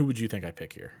think? Who would you think I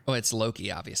pick here? Oh, it's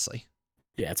Loki, obviously.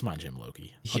 Yeah, it's my Jim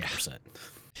Loki. 100%.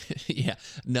 Yeah,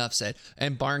 enough said.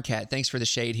 And Barncat, thanks for the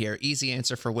shade here. Easy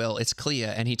answer for Will. It's Clea,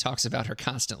 and he talks about her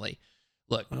constantly.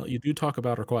 Look, Well, you do talk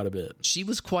about her quite a bit. she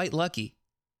was quite lucky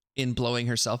in blowing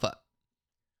herself up.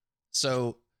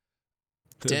 So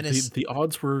Dennis, The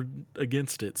odds were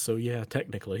against it, so yeah,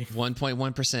 technically.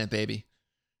 1.1%, baby.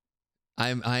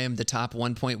 I am the top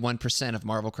 1.1% of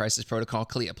Marvel Crisis Protocol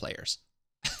Clea players.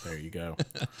 There you go.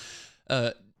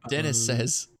 Dennis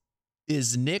says,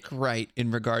 is Nick right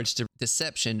in regards to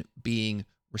deception being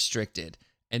restricted?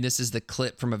 And this is the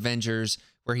clip from Avengers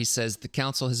where he says the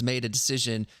council has made a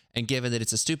decision, and given that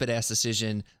it's a stupid ass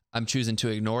decision, I'm choosing to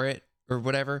ignore it or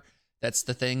whatever. That's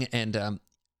the thing. And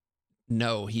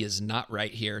no, he is not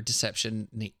right here. Deception.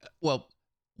 Well,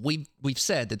 we've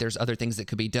said that there's other things that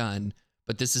could be done,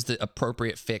 but this is the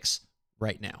appropriate fix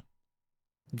right now.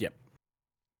 Yep.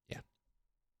 Yeah.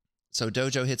 So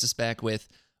Dojo hits us back with,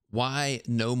 why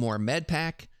no more med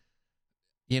pack?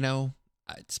 You know,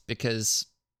 it's because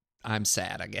I'm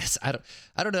sad, I guess. I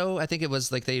don't know. I think it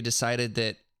was like they decided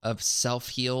that a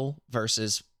self-heal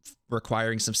versus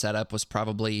requiring some setup was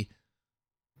probably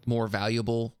more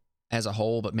valuable as a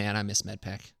whole, but man, I miss med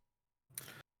pack.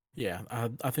 Yeah,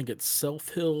 I think it's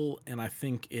self-heal, and I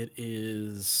think it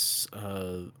is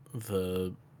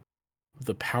the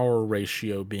power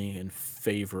ratio being in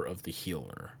favor of the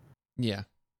healer. Yeah.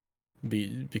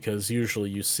 Because usually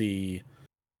you see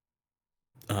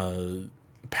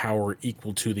power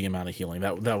equal to the amount of healing.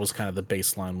 That was kind of the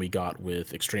baseline we got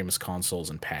with Extremis consoles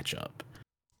and Patch Up.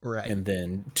 Right. And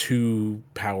then 2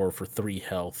 power for 3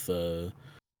 health. And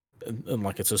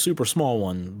like it's a super small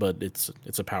one, but it's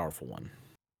a powerful one.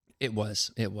 It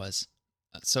was.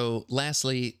 So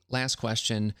lastly, last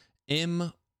question.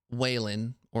 M.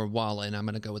 Whalen, or Wallen, I'm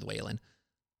going to go with Whalen.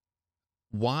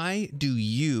 Why do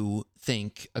you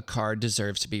think a card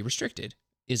deserves to be restricted?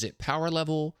 Is it power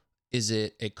level? Is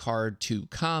it a card too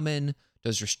common?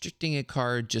 Does restricting a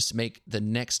card just make the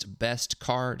next best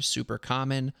card super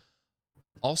common?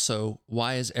 Also,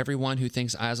 why is everyone who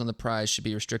thinks Eyes on the Prize should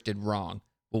be restricted wrong?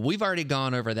 Well, we've already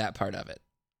gone over that part of it.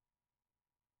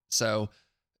 So,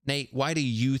 Nate, why do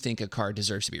you think a card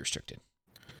deserves to be restricted?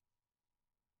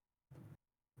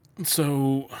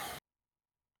 So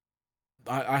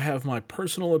I have my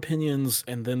personal opinions,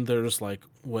 and then there's like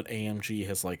what AMG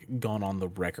has like gone on the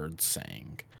record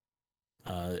saying.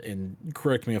 And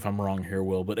correct me if I'm wrong here,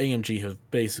 Will, but AMG have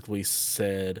basically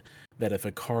said that if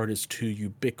a card is too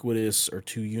ubiquitous or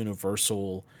too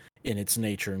universal in its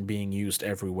nature and being used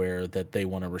everywhere, that they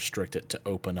want to restrict it to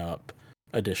open up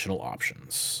additional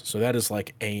options. So that is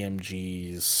like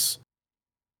AMG's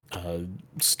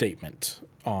statement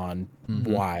on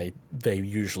why they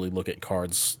usually look at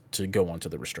cards to go onto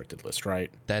the restricted list, right?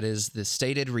 That is the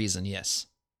stated reason, yes.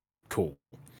 Cool.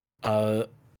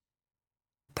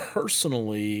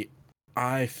 Personally,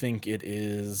 I think it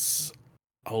is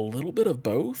a little bit of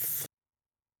both.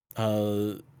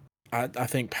 I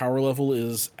think power level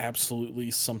is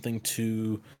absolutely something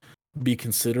to be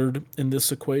considered in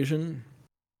this equation.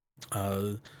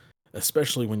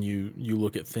 Especially when you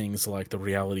look at things like the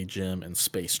Reality Gem and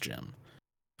Space Gem.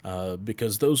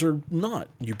 Because those are not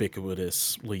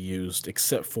ubiquitously used,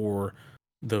 except for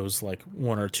those like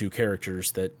 1 or 2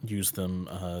 characters that use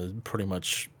them pretty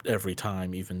much every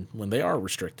time, even when they are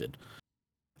restricted.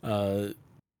 So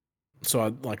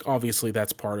obviously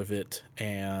that's part of it,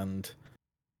 and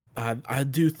I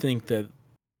do think that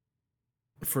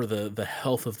for the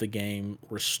health of the game,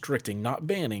 restricting, not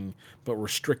banning, but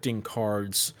restricting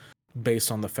cards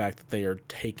based on the fact that they are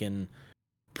taken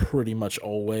pretty much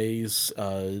always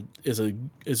is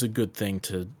a good thing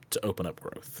to open up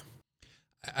growth.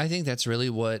 I think that's really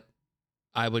what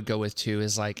I would go with too,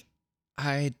 is like,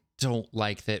 I don't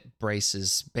like that Brace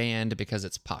is banned because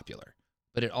it's popular,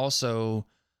 but it also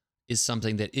is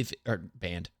something that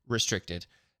restricted,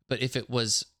 but if it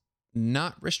was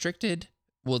not restricted,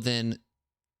 well then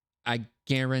I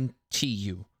guarantee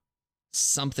you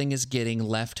something is getting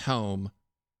left home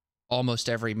almost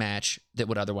every match that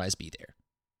would otherwise be there.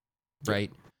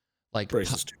 Right? Like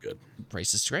Brace is too good.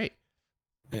 Brace is great.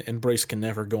 And Brace can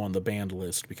never go on the banned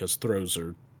list because throws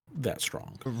are that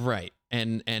strong. Right.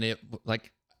 And it,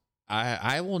 like,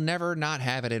 I will never not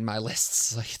have it in my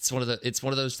lists. Like, it's one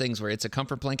of those things where it's a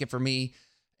comfort blanket for me,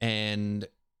 and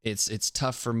it's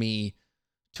tough for me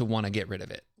to want to get rid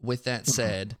of it. With that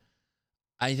said,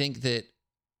 I think that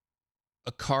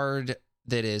a card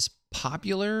that is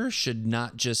popular should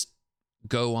not just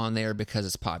go on there because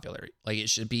it's popular. Like, it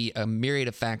should be a myriad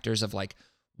of factors of, like,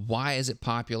 why is it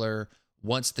popular?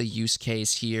 What's the use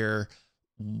case here?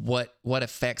 What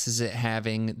effects is it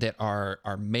having that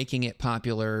are making it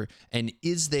popular? And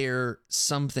is there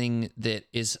something that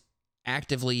is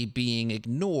actively being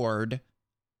ignored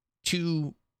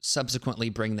to subsequently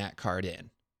bring that card in?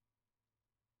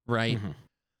 Right? Mm-hmm.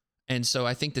 And so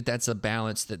I think that that's a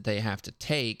balance that they have to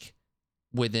take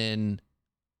within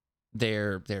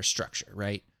their structure,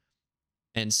 right?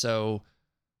 And so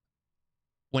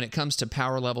when it comes to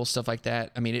power level, stuff like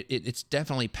that, I mean, it's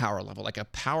definitely power level. Like, a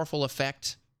powerful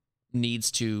effect needs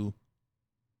to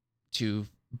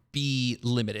be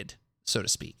limited, so to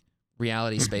speak.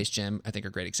 Reality, Space Gem, I think, are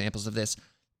great examples of this.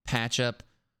 Patch Up,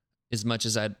 as much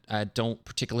as I don't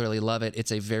particularly love it,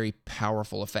 it's a very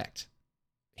powerful effect.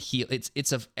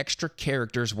 It's of extra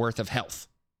characters worth of health.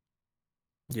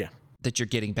 Yeah. That you're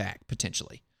getting back,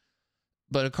 potentially.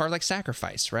 But a card like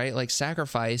Sacrifice, right? Like,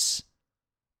 Sacrifice,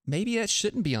 maybe that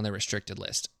shouldn't be on the restricted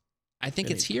list. I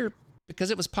think it's here because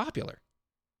it was popular.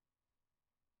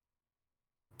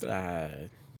 I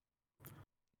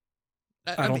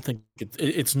don't think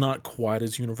it's not quite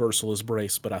as universal as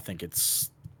Brace, but I think it's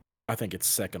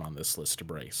second on this list to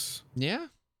Brace. Yeah.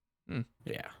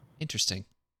 Yeah. Interesting.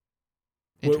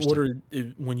 What are,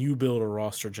 when you build a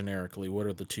roster generically, what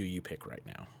are the two you pick right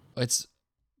now? It's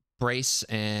Brace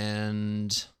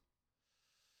and,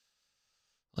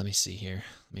 let me see here.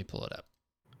 Let me pull it up.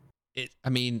 I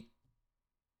mean,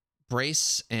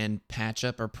 Brace and Patch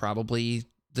Up are probably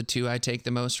the two I take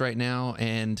the most right now,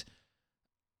 and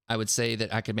I would say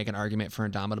that I could make an argument for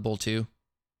Indomitable too.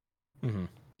 Mm-hmm.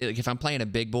 Like, if I'm playing a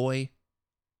big boy,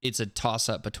 it's a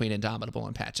toss-up between Indomitable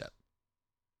and Patch Up.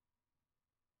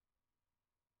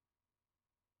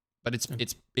 But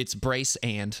it's Brace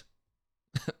and,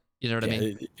 you know what I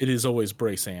mean? It is always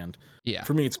Brace and. Yeah.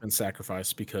 For me, it's been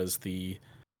Sacrifice because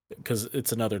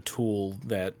it's another tool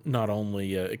that not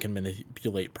only it can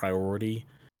manipulate priority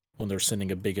when they're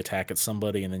sending a big attack at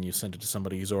somebody, and then you send it to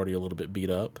somebody who's already a little bit beat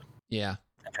up. Yeah.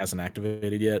 And hasn't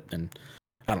activated yet, and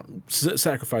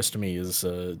Sacrifice to me is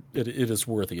it is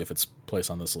worthy if it's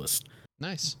placed on this list.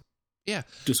 Nice. Yeah.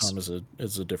 Disarm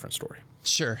is a different story.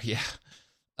 Sure. Yeah.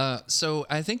 So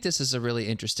I think this is a really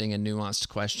interesting and nuanced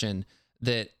question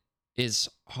that is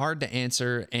hard to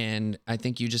answer, and I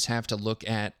think you just have to look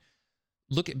at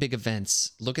big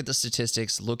events, look at the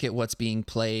statistics, look at what's being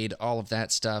played, all of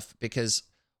that stuff, because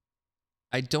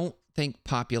I don't think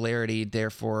popularity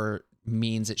therefore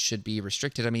means it should be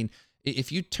restricted. I mean,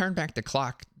 if you turn back the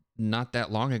clock not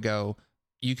that long ago,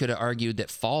 you could have argued that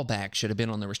Fallback should have been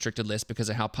on the restricted list because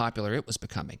of how popular it was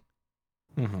becoming.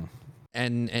 Mm-hmm.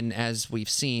 And as we've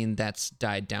seen, that's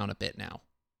died down a bit now.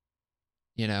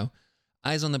 You know,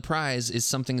 Eyes on the Prize is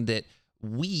something that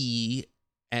we,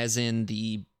 as in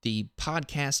the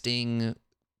podcasting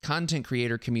content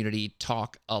creator community,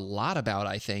 talk a lot about,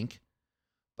 I think,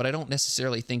 but I don't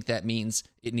necessarily think that means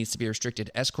it needs to be restricted.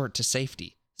 Escort to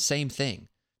Safety, same thing.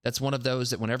 That's one of those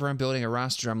that whenever I'm building a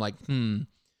roster, I'm like,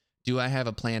 do I have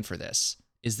a plan for this?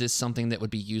 Is this something that would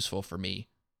be useful for me?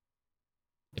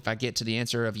 If I get to the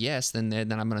answer of yes, then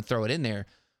I'm going to throw it in there.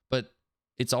 But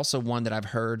it's also one that I've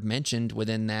heard mentioned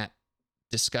within that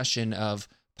discussion of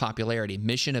popularity.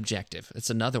 Mission Objective, it's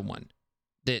another one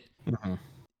that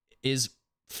is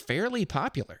fairly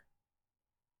popular.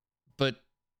 But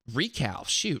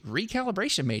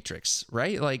recalibration matrix,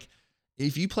 right? Like,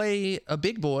 if you play a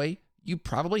big boy, you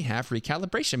probably have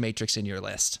recalibration matrix in your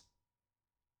list.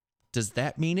 Does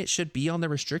that mean it should be on the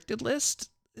restricted list?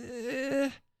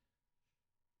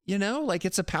 You know, like,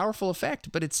 it's a powerful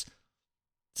effect, but it's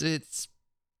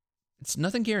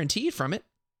nothing guaranteed from it.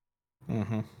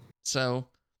 Mm-hmm. So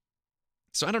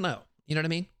I don't know. You know what I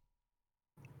mean?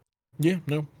 Yeah,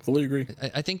 no, fully agree.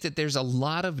 I think that there's a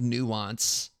lot of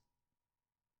nuance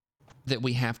that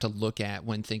we have to look at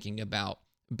when thinking about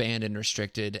banned and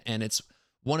restricted, and it's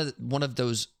one of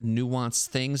those nuanced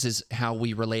things is how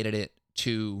we related it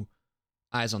to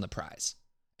Eyes on the Prize.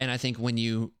 And I think when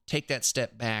you take that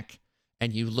step back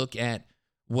and you look at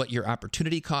what your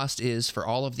opportunity cost is for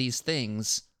all of these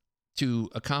things to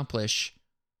accomplish,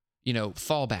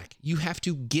 fallback. You have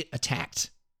to get attacked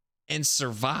and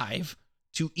survive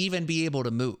to even be able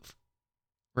to move,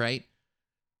 right?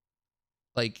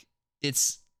 Like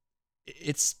there's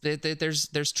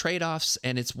trade-offs,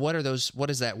 and it's what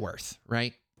is that worth,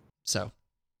 right? So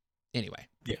anyway.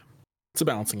 Yeah. It's a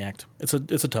balancing act. It's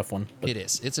a tough one. It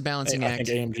is. It's a balancing act. I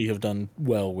think AMG have done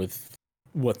well with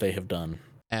what they have done.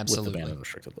 Absolutely. With the banned and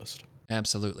restricted list.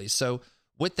 Absolutely. So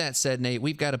with that said, Nate,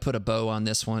 we've got to put a bow on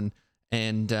this one.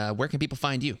 And where can people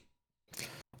find you?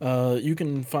 You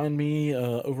can find me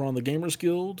over on the Gamers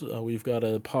Guild. We've got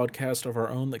a podcast of our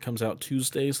own that comes out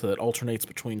Tuesdays that alternates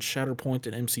between Shatterpoint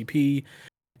and MCP.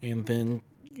 And then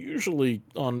usually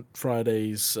on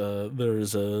Fridays,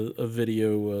 there's a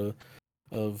video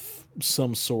of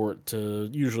some sort,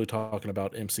 usually talking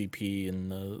about MCP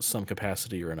in some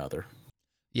capacity or another.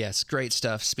 Yes, great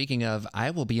stuff. Speaking of,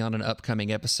 I will be on an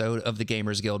upcoming episode of the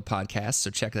Gamers Guild podcast, so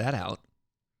check that out.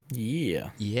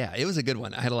 Yeah, it was a good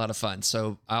one. I had a lot of fun.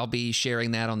 So I'll be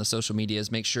sharing that on the social medias.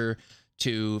 Make sure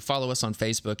to follow us on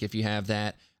Facebook if you have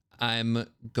that. I'm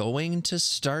going to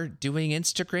start doing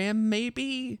Instagram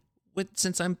maybe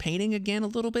since I'm painting again a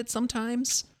little bit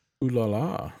sometimes. Ooh la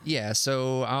la. Yeah,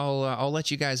 so I'll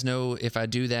let you guys know if I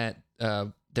do that.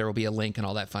 There will be a link and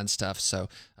all that fun stuff. So,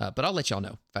 but I'll let y'all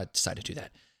know if I decide to do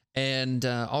that. And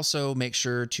also make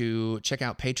sure to check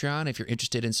out Patreon if you're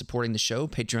interested in supporting the show.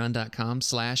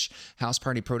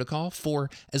 Patreon.com/housepartyprotocol. For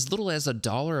as little as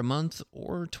 $1 a month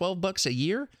or $12 a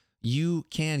year, you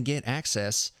can get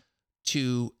access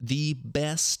to the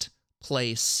best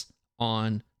place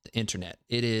on the internet.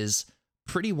 It is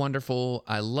pretty wonderful.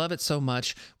 I love it so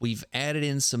much. We've added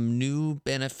in some new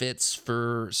benefits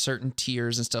for certain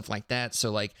tiers and stuff like that.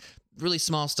 So like really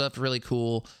small stuff, really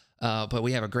cool. But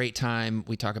we have a great time.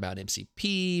 We talk about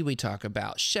MCP. We talk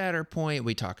about Shatterpoint.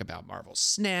 We talk about Marvel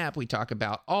Snap. We talk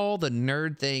about all the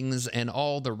nerd things and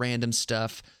all the random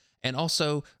stuff. And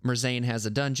also Merzane has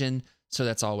a dungeon. So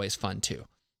that's always fun too.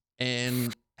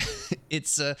 And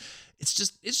it's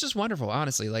just wonderful,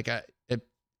 honestly. Like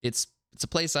it's a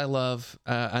place I love.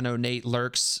 I know Nate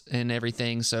lurks and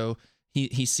everything, so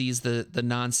he sees the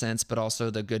nonsense, but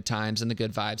also the good times and the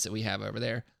good vibes that we have over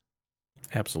there.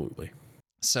 Absolutely.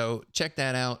 So check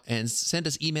that out and send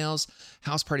us emails,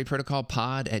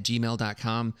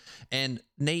 housepartyprotocolpod@gmail.com. And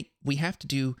Nate, we have to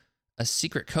do a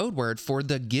secret code word for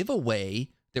the giveaway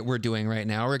that we're doing right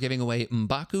now. We're giving away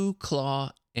M'Baku,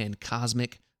 Claw, and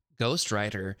Cosmic Ghost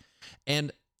Rider.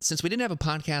 And since we didn't have a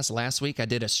podcast last week, I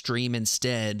did a stream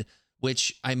instead,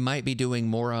 which I might be doing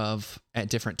more of at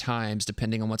different times,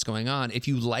 depending on what's going on. If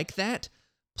you like that,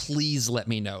 please let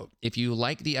me know. If you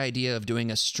like the idea of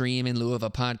doing a stream in lieu of a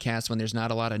podcast when there's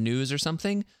not a lot of news or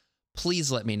something,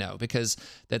 please let me know, because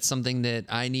that's something that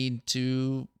I need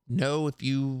to know if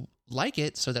you like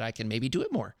it so that I can maybe do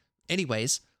it more.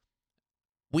 Anyways,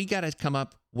 we got to come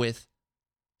up with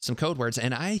some code words,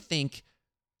 and I think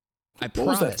What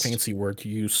was that fancy word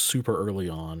you used super early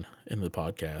on in the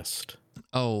podcast?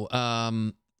 Oh,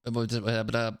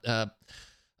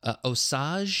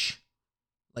 Osage.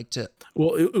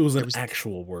 Well, it was an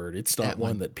actual word. It's not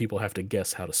one that people have to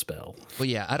guess how to spell. Well,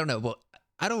 yeah, I don't know. Well,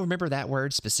 I don't remember that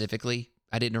word specifically.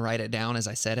 I didn't write it down as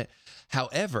I said it.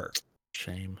 However,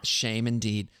 shame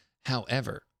indeed.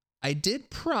 However, I did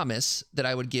promise that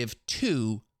I would give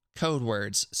 2 code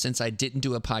words since I didn't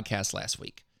do a podcast last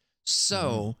week.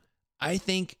 So I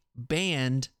think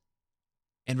banned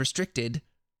and restricted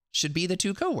should be the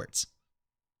 2 code words.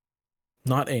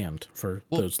 Not and for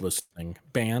those listening.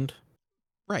 Banned.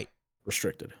 Right.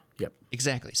 Restricted. Yep.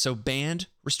 Exactly. So banned,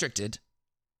 restricted.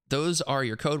 Those are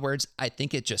your code words. I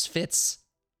think it just fits.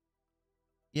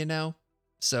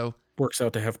 So works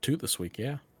out to have 2 this week.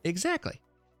 Yeah. Exactly.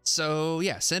 So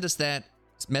yeah, send us that.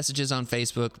 Messages on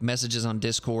Facebook, messages on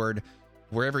Discord,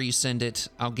 wherever you send it,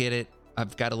 I'll get it.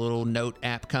 I've got a little note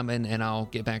app coming and I'll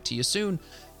get back to you soon.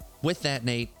 With that,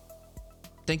 Nate,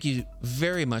 thank you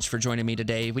very much for joining me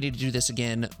today. We need to do this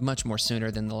again much more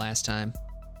sooner than the last time.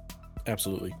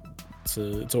 Absolutely.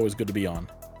 It's always good to be on.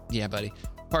 Yeah, buddy.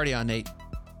 Party on, Nate.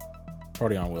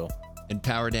 Party on, Will. And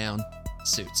power down,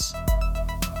 Suits.